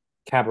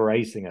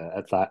cabaret singer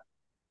at that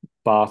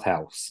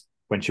bathhouse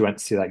when she went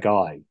to see that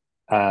guy.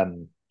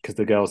 Because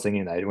the girl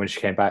singing there, when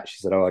she came back, she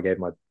said, "Oh, I gave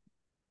my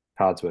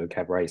card to a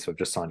cabaret, so I've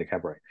just signed a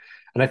cabaret."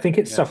 And I think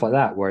it's yeah, stuff like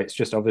that where it's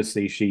just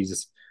obviously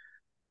she's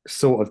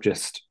sort of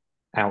just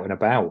out and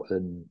about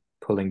and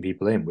pulling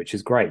people in, which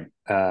is great.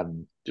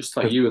 just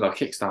like Because you with our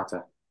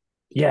Kickstarter,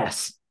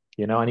 yes,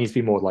 I need to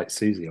be more like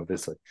Susie,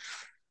 obviously.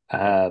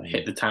 yeah,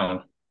 hit Um, the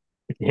town.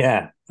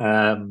 yeah,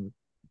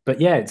 but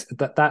yeah, it's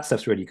that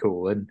stuff's really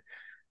cool. And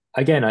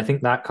again, I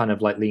think that kind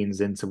of like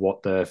leans into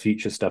what the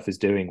future stuff is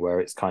doing, where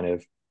it's kind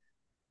of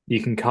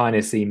you can kind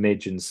of see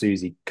Midge and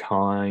Susie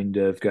kind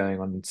of going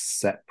on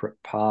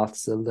separate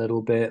paths a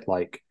little bit.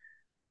 Like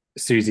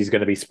Susie's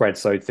going to be spread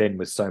so thin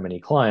with so many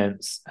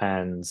clients,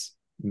 and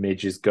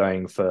Midge is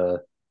going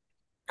for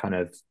kind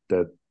of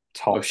the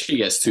Well, if top. she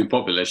gets too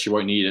popular, she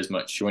won't need as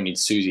much. She won't need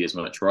Susie as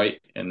much, right?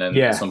 And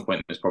then at Yeah, some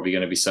point, there's probably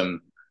going to be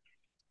some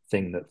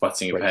thing that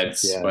butting of breaks up.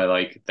 heads Yeah, where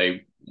like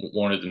they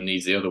one of them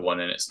needs the other one,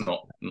 and it's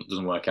not it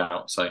doesn't work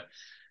out. So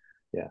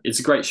yeah, it's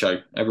a great show.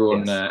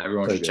 yes,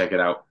 Everyone so should good. check it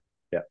out.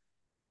 Yeah.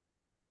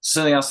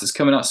 Something else that's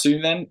coming out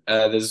soon then.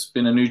 There's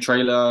been a new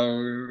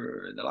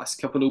trailer in the last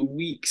couple of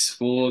weeks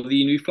for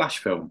the new Flash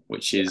film,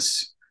 which Yes.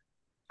 is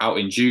out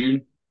in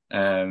June.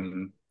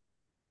 Um,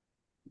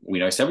 we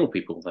know several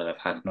people that have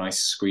had nice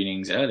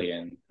screenings early,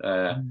 and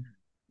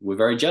we're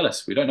very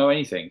jealous. We don't know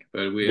anything,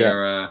 but Yeah.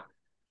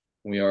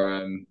 we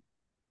are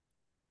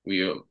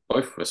we are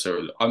both of us are.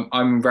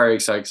 I'm very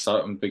excited.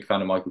 I'm a big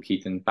fan of Michael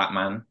Keaton,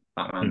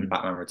 Mhm.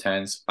 Batman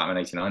Returns, Batman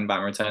 '89,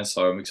 Batman Returns.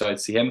 So I'm excited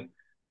to see him.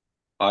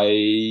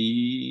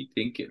 I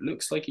think it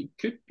looks like it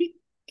could be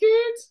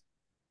good.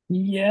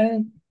 Yeah.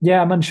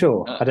 Yeah, I'm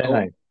unsure. Uh, I don't I,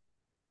 know.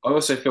 I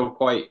also feel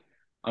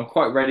I'm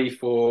quite ready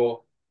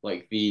for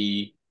like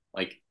the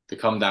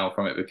come down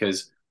from it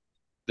because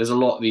there's a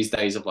lot these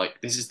days of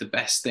like, this is the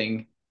best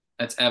thing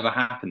that's ever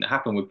happened. It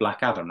happened with Black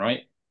Adam,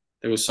 right?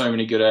 There were so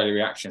many good early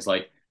reactions,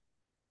 like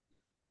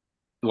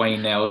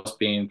Dwayne Nails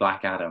being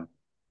Black Adam.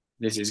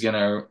 This is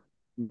gonna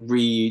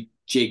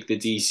rejig the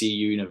DC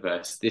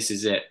universe. This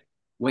is it.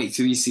 Wait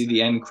till you see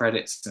the end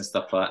credits and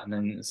stuff like that, and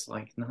then it's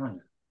like,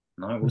 no,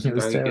 it It wasn't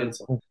was very good.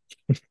 terrible.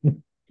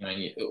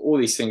 All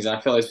these things.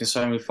 I feel like there's been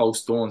so many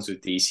false dawns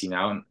with DC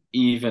now, and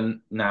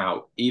even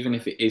now, even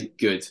if it is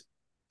good,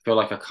 I feel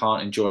like I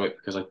can't enjoy it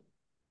because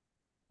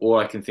all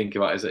I can think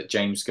about is that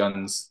James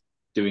Gunn's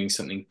doing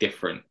something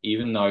different,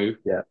 even though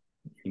Yeah.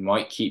 he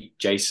might keep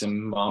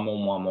Jason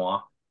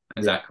Momoa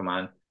as Yeah.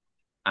 Aquaman,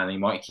 and he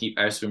might keep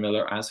Ezra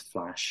Miller as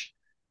Flash.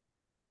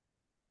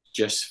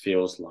 Just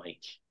feels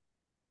like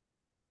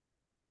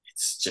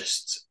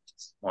it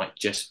might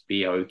just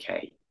be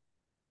okay,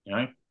 you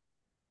know?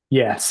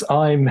 Yes,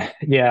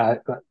 yeah,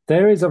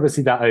 there is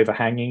obviously that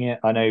overhanging it.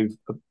 I know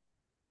a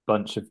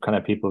bunch of kind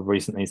of people have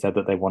recently said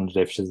that they wondered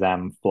if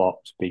Shazam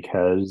flopped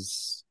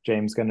because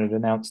James Gunn had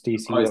announced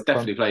DC Oh, was up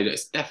front.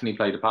 it's definitely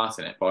played a part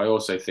in it, but I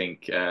also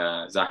think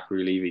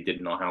Zachary Levi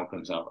did not help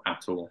himself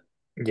at all.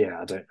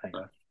 Yeah, I don't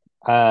know.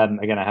 So,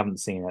 Again, I haven't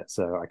seen it,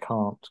 so I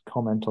can't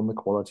comment on the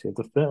quality of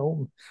the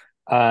film.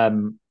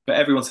 Um, but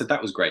everyone said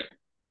that was great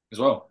as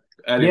well.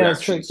 Early yeah,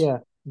 it's true. reactions, Yeah,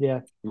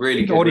 yeah.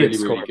 really The good, really, audience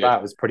really score of good.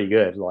 that was pretty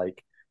good.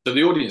 Like, So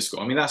the audience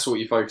score, I mean, that's what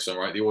you focus on,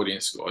 right? The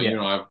audience score. You yeah,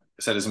 know, I've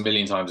said this a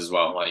million times as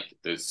well. Like,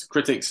 there's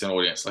critics and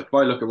audience. Like, if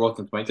I look at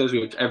Rotten Tomatoes,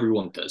 which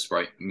everyone does,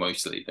 right?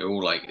 Mostly, they're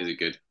all like, "Is it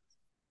good?"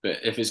 But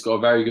if it's got a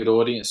very good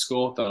audience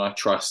score, then I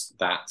trust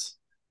that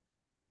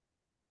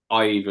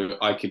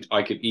I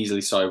could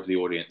easily side with the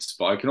audience,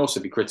 but I can also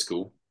be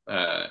critical,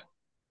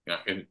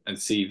 and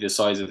see the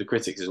size of the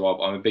critics as well.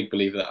 But I'm a big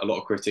believer that a lot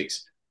of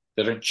critics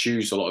they don't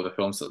choose a lot of the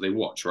films that they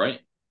watch, right?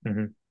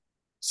 hmm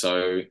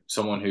So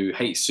someone who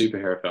hates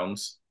superhero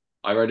films,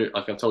 I read it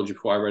like I've told you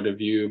before. I read a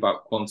review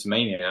about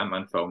Quantumania,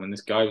 Ant-Man film, and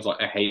this guy was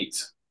like, "I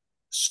hate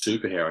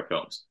superhero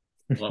films."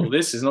 I was like, "Well,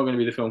 this is not going to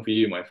be the film for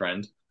you, my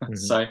friend."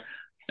 hmm So,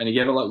 and he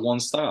gave it like 1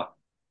 star.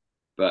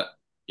 But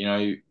you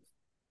know,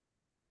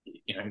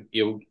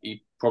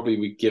 he probably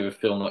would give a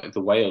film like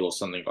The Whale or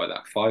something like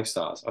that 5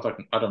 stars.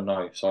 I don't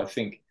know. So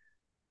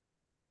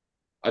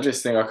I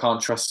just think I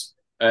can't trust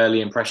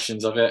early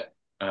impressions of it.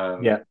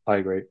 yeah, I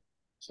agree.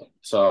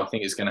 So I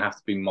think it's going to have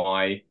to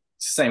be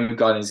same with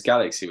Guardians of the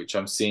Galaxy, which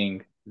I'm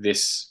seeing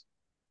this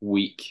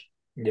week.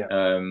 Yeah,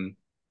 Um,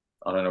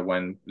 I don't know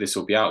when this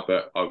will be out,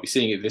 but I'll be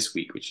seeing it this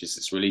week, which is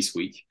its release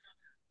week.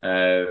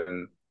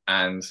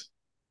 And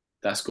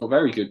that's got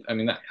very good. I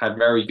mean, that had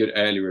very good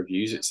early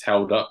reviews. It's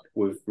held up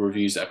with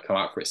reviews that have come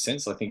out for it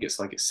since. I think it's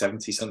like it's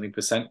 70 something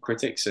percent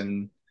critics,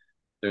 and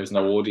there's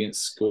no audience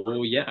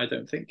score yet. I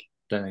don't think.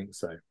 Don't think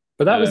so.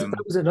 But that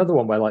was another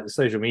one where like the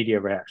social media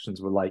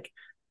reactions were like,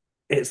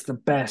 it's the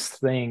best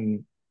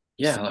thing.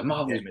 Yeah, like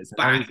Marvel's It's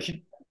back.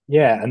 amazing.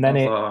 Yeah, and then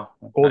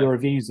all the Okay.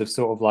 reviews have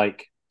sort of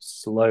like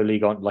slowly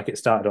gone, like it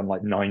started on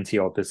like 90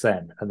 odd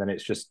percent, and then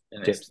it's just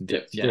And it's dips and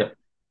dips dipped, and yeah. dips.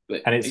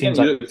 But And it again, seems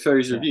you like, look through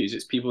those yeah, reviews.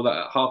 It's people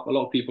that half a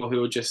lot of people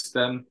who are just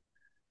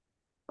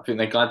I think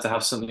they're glad to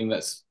have something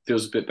that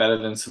feels a bit better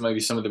than maybe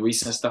some of the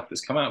recent stuff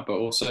that's come out. But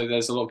also,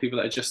 there's a lot of people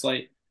that are just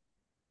like,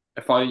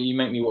 if you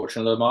make me watch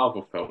another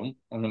Marvel film,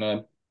 I'm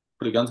gonna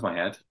put a gun to my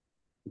head,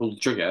 pull the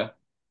trigger.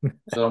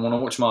 So I want to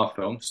watch Marvel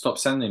film. Stop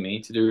sending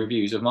me to do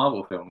reviews of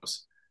Marvel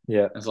films.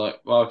 yeah, And it's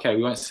like, well, okay,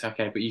 we won't say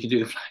okay, but you can do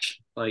the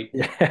Flash. Like,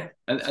 yeah,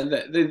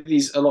 and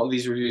these a lot of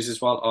these reviews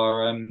as well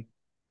are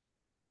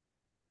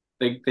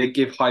they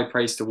give high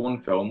praise to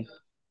one film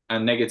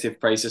and negative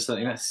praise to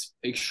something that's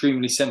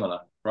extremely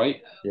similar,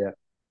 right? yeah,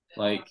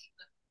 Like,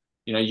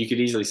 you could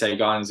easily say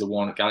Guardians of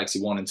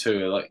Galaxy 1 and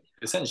 2 are like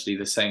essentially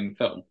the same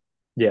film,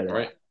 yeah, they are.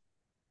 right?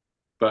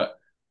 But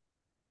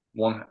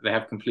they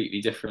have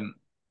completely different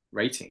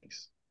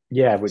ratings.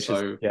 Yeah, which is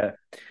So yeah,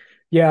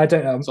 yeah. I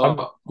don't know.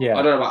 so Yeah,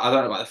 I don't know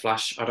about the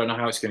Flash. I don't know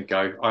how it's going to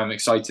go. I'm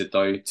excited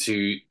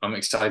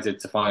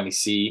to finally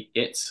see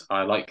it.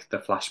 I like the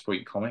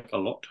Flashpoint comic a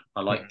lot.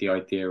 I like the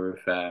idea of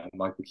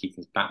Michael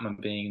Keaton's Batman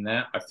being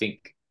there. I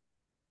think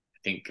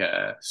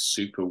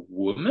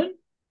Superwoman,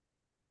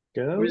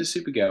 or girl. is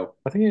it Supergirl?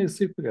 I think it is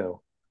Supergirl.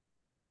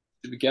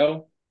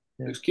 Supergirl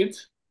Yeah, looks good.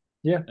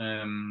 yeah.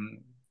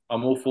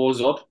 I'm all for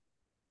Zod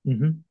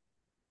Hmm.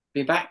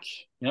 being back.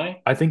 You know,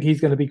 I think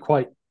he's going to be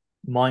quite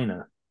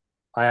minor.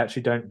 I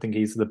actually don't think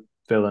he's the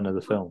villain of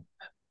the film.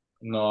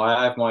 no,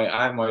 I have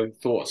my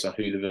thoughts on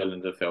who the villain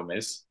of the film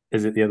is.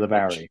 Is it the other Which,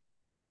 Barry?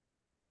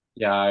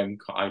 yeah, I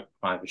kind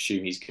of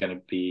assume he's going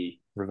to be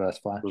Reverse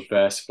Flash?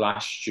 Reverse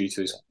Flash due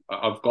to his.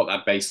 I've got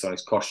that based on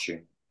his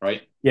costume,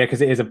 right? Yeah,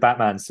 because it is a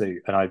Batman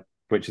suit,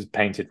 which is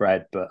painted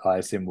red, but I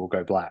assume will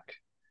go black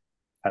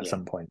at Yeah,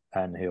 some point,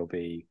 and he'll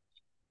be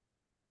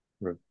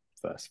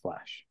Reverse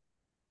Flash.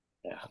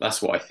 yeah,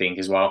 that's what I think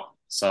as well.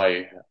 So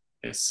Yeah,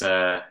 it's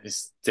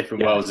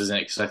different yeah, worlds, isn't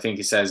it? Because I think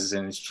it says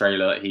in his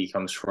trailer that he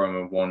comes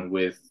from one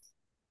with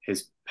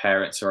his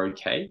parents are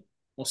okay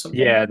or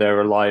something. yeah.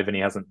 They're alive, and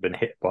he hasn't been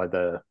hit by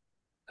the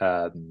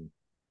um,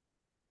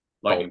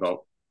 Lightning bolt.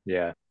 bolt.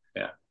 Yeah,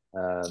 Yeah.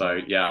 So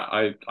um, yeah,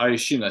 I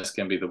assume that's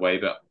going to be the way,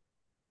 but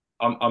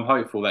I'm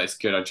hopeful that it's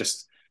good.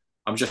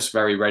 I'm just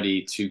very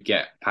ready to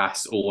get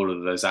past all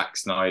of the Zack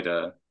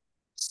Snyder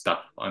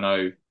stuff. I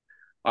know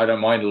I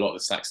don't mind a lot of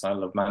the Zack Snyder. I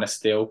love Man of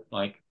Steel,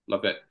 like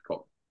love it.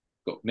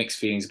 Got mixed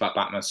feelings about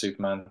Batman,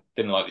 Superman.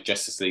 Didn't like the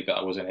Justice League, but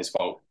that wasn't his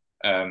fault.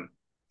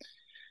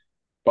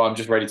 But I'm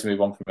just ready to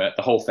move on from it.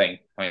 The whole thing,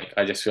 like,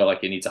 I just feel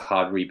like it needs a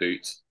hard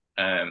reboot.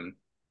 And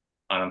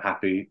I'm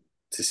happy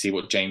to see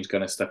what James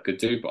Gunn and stuff could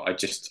do. But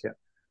yeah,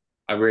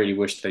 I really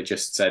wish they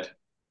just said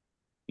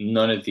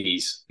none of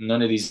these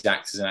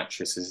actors and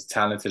actresses, as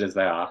talented as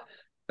they are,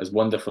 as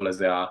wonderful as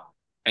they are,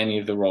 any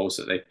of the roles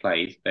that they've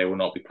played, they will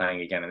not be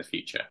playing again in the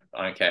future.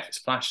 I don't care if it's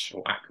Flash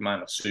or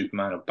Aquaman or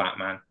Superman or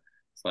Batman.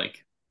 It's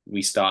like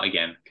we start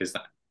again because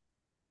that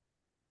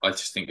I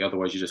just think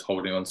otherwise you're just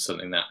holding on to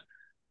something that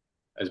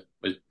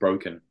is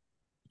broken.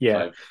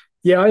 yeah, So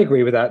yeah. I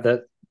agree with that.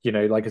 That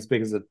like as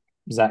big as a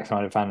Zack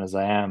Snyder fan as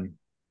I am,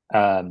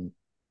 um,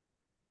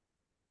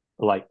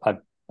 like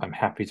I'm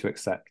happy to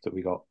accept that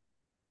we got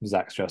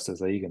Zack's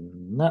Justice League,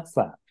 and that's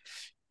that.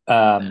 that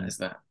Um, is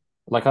that.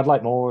 like I'd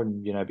like more,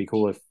 and it'd be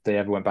cool if they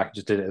ever went back and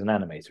just did it as an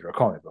animated or a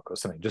comic book or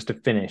something, just to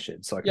finish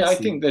it, so I can Yeah, I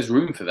see. think there's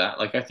room for that.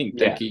 Like, I think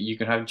Yeah, you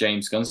can have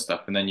James Gunn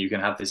stuff, and then you can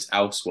have this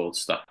Elseworld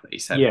stuff that he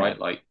said, yeah, right?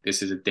 Like,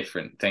 this is a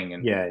different thing,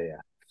 and yeah, yeah.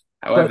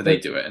 however But they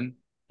do it, and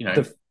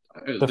the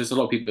the there's a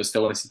lot of people that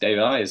still want to see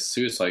David Ayer's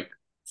Suicide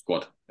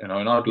Squad, and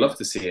I'd yeah, love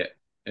to see it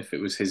if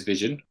it was his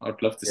vision.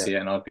 I'd love to yeah, see it,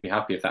 and I'd be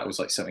happy if that was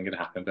like something going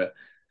to happen. But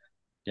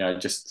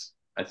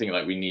I think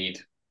like we need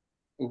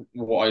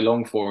what I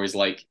long for is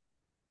like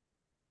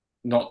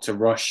not to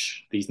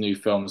rush these new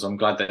films. I'm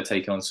glad they're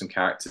taking on some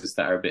characters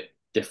that are a bit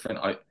different.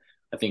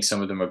 I think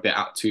some of them are a bit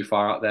out too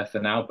far out there for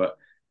now, but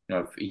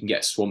if you can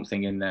get Swamp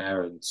Thing in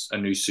there and a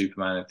new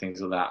Superman and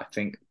things like that, I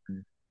think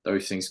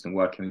those things can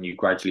work, and then you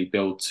gradually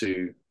build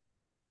to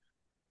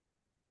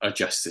a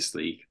Justice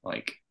League,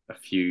 like a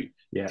few,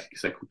 yeah,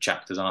 because they're called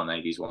chapters, aren't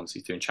they? These ones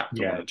he's doing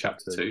chapter one yeah. and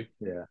chapter two.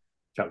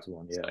 Chapter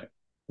one. Yeah, So, I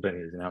don't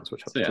think he's announced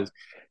what so chapter two yeah, is.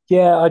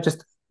 Yeah,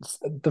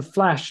 the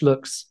Flash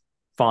looks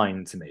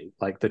fine to me.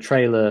 Like the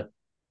trailer,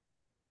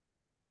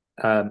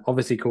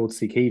 obviously cool to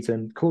see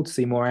Keaton, cool to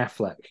see more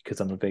Affleck because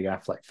I'm a big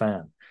Affleck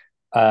fan.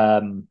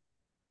 Um,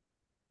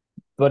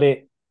 but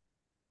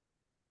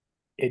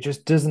it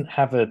just doesn't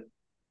have a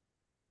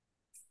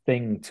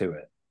thing to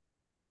it.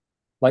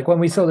 Like when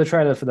we saw right. the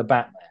trailer for the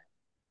Batman,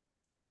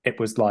 it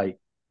was like,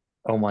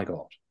 oh my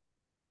god.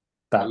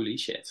 that Holy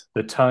shit.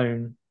 the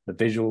tone, the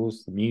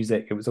visuals, the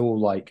music, it was all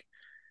like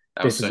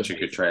That was such a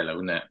good trailer,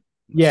 wasn't it?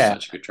 Yeah.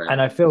 Such a good trailer.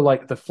 And I feel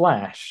like The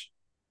Flash,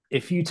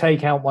 if you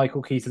take out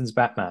Michael Keaton's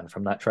Batman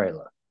from that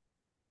trailer,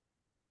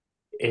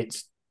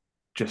 it's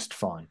just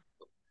fine.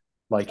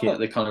 I feel like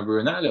they kind of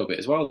ruined that a little bit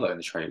as well, though, in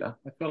the trailer.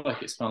 I feel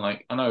like it's kind of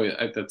like, I know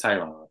at the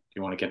tail,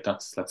 you want to get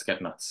nuts, let's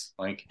get nuts.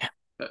 Like,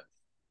 but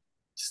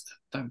just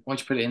don't, why'd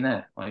you put it in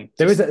there? Like,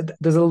 there's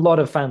a lot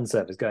of fan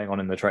service going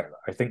on in the trailer.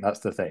 I think that's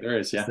the thing. There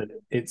is, yeah.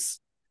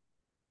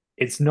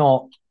 It's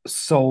not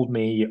sold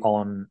me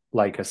on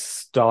like a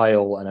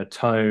style and a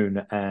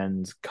tone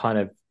and kind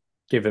of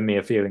given me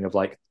a feeling of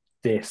like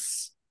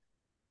this.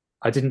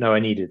 I didn't know I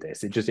needed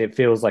this. It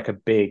feels like a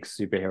big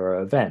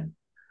superhero event.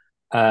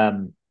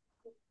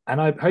 And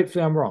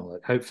hopefully I'm wrong.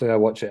 Like hopefully I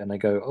watch it and I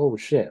go, oh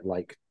shit,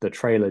 like the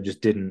trailer just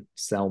didn't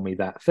sell me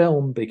that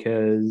film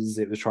because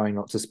it was trying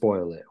not to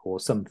spoil it or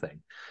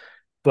something.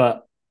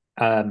 But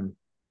I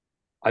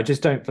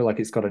just don't feel like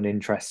it's got an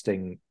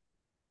interesting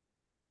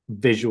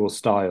visual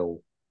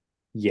style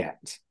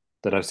yet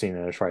that I've seen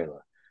in a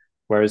trailer.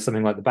 Whereas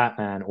something like the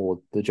Batman or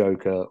the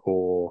Joker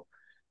or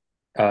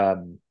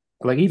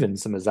like even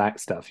some of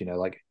Zach's stuff, you know,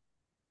 like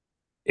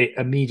it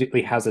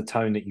immediately has a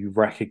tone that you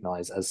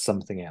recognize as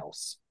something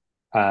else.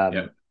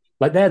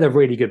 Like they're the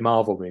really good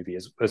Marvel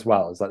movies as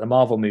well. It's like the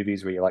Marvel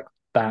movies where you're like,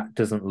 that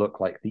doesn't look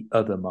like the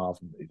other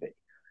Marvel movie.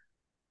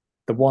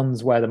 The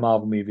ones where the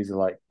Marvel movies are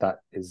like, that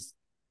is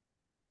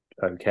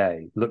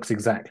okay, looks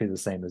exactly the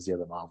same as the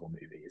other Marvel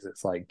movies.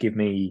 It's like, give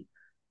me,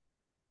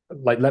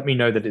 like, let me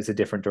know that it's a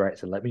different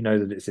director. Let me know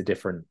that it's a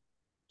different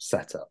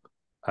setup.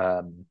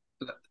 But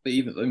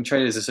even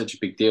trailers are such a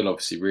big deal,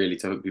 obviously, really,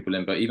 to hook people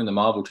in. But even the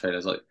Marvel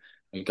trailers, like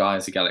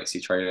Guardians of the Galaxy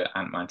trailer,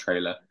 Ant-Man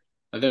trailer,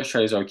 like, those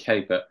trailers are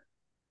okay, but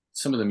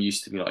some of them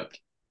used to be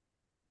like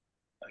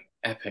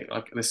epic.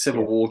 Like the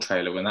Civil War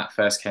trailer, when that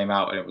first came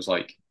out, and it was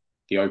like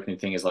the opening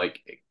thing is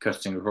like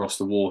cutting across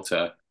the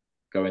water,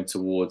 going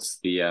towards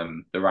the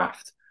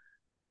raft,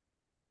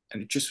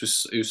 and it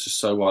was just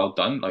so well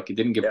done. Like it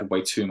didn't give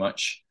away too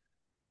much,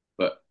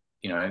 but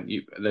you know,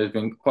 there's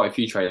been quite a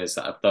few trailers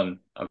that have done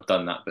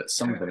that, but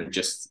some of them are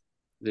just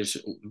there's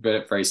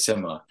very, very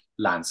similar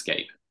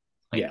landscape.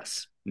 Like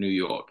New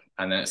York,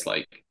 and then it's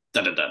like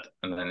da da da,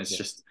 and then it's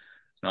just.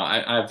 No,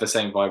 I have the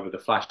same vibe with the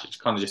Flash. It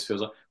kind of just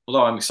feels like,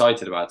 although I'm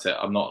excited about it,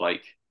 I'm not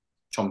like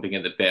chomping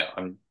at the bit.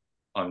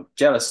 I'm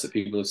jealous that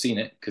people have seen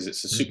it because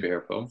it's a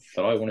superhero film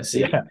that I want to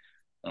see. I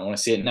want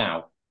to see it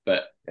now,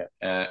 but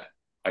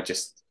I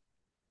just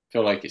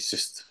feel like it's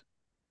just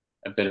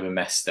a bit of a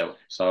mess still.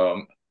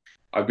 So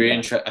I'd be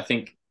interested. I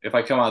think if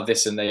I come out of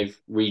this and they've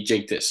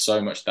rejigged it so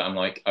much that I'm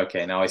like,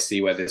 okay, now I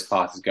see where this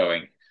part is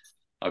going,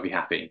 I'll be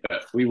happy.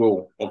 But we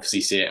will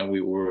obviously see it and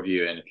we will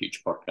review it in a future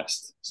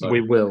podcast. So.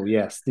 We will,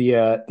 yes.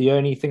 The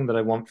only thing that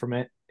I want from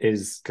it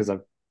is, because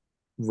I've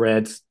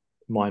read,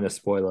 minor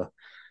spoiler,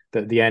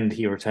 that at the end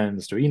he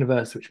returns to a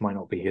universe which might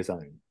not be his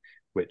own,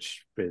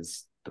 which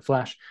is the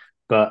Flash.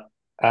 But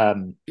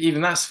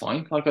even that's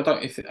fine. Like I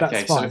don't.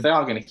 So if they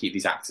are going to keep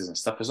these actors and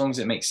stuff, as long as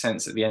it makes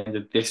sense at the end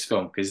of this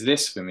film, because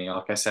this for me,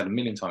 like I said a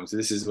million times,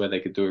 this is where they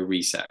could do a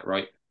reset,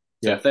 right?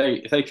 So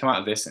if they come out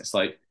of this and it's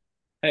like,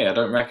 hey, I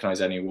don't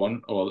recognize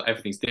anyone, or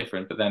everything's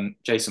different, but then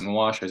Jason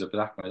Momoa shows up as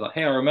Aquaman. He's like,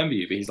 hey, I remember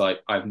you, but he's like,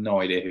 I have no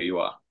idea who you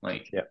are.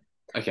 Like,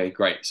 okay,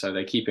 great. So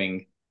they're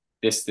keeping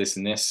this,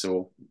 and this,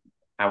 or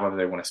however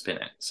they want to spin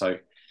it. So,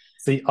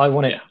 see, I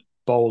want it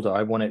bolder.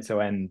 I want it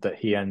to end that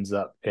he ends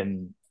up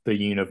in the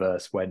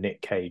universe where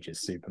Nick Cage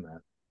is Superman.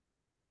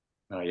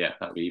 Oh yeah,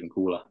 that would be even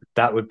cooler.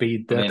 That would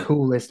be the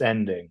coolest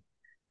ending.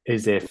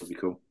 Is if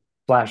cool.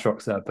 Flash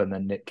rocks up and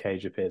then Nick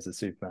Cage appears as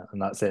Superman,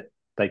 and that's it.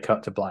 They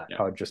cut to black.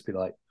 I would just be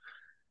like.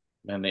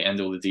 And they end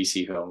all the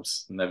DC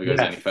films. Never goes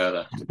any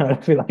further. I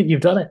feel like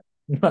you've done it.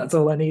 That's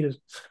all I needed.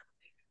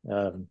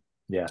 That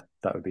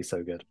would be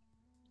so good.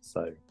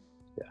 So,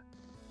 yeah.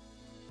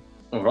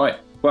 All right.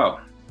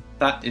 Well,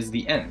 that is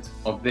the end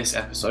of this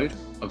episode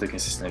of the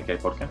Consistently Okay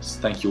podcast.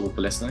 Thank you all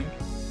for listening.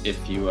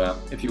 If you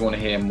want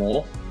to hear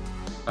more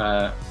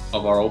of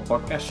our old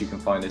podcast, you can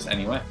find us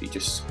anywhere. If you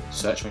just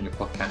search on your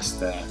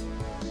podcast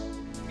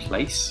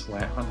place,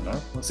 where I don't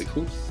know, what's it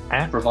called?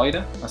 App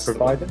provider. That's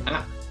provider.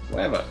 App.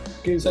 Whatever.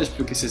 Search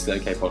for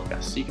Consistently Okay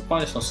Podcast. So you can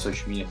find us on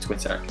social media,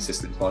 Twitter at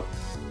Consistently Pod,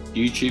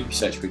 YouTube, you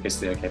search for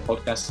Consistently Okay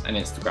Podcast, and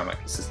Instagram at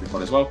Consistently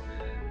Pod as well.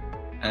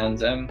 And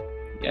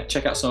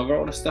check out some of our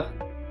older stuff.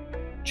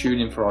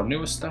 Tune in for our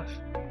newer stuff.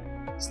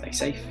 Stay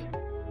safe.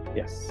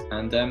 Yes.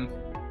 And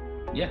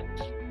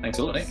thanks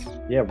a lot, Nick.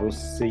 Yeah, we'll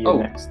see you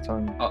next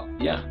time.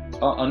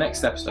 Our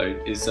next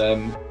episode is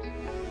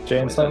Jay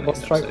and Silent Bob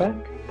Strike Back.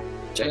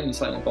 Jay and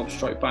Silent Bob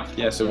Strike Back.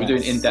 Yeah, so we're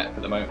doing in depth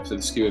at the moment for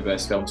the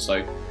Scubaverse film.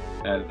 So.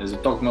 There's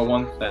a Dogma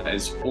one that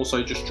is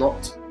also just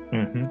dropped,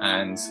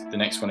 and the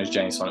next one is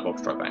Jay and Silent Bob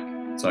Strike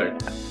Back. So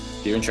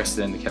if you're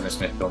interested in the Kevin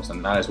Smith films,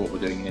 then that is what we're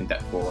doing in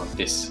depth for on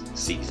this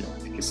season,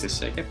 because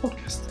this is a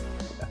podcast.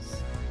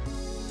 Yes.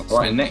 All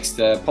right, next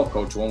pop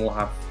culture one, we'll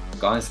have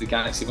Guardians of the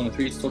Galaxy 1 and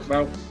 3 to talk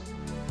about.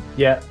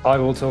 Yeah, I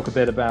will talk a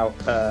bit about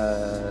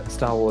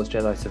Star Wars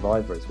Jedi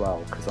Survivor as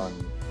well, because I'm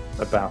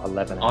about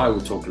 11 I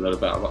hours. will talk a little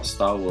bit about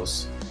Star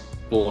Wars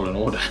Fallen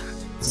Order.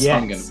 So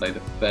Yes. I'm going to play the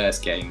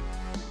first game.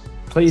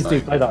 Please do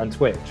So- play that on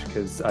Twitch,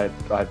 because I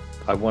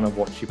want to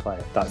watch you play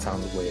it. That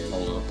sounds weird.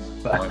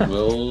 I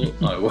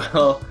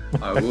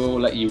will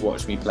let you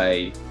watch me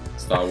play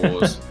Star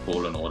Wars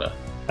Fallen Order.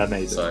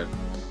 Amazing. So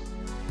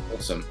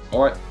awesome.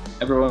 All right,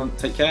 everyone,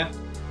 take care.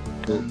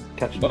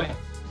 Catch you. Bye.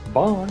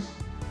 Bye.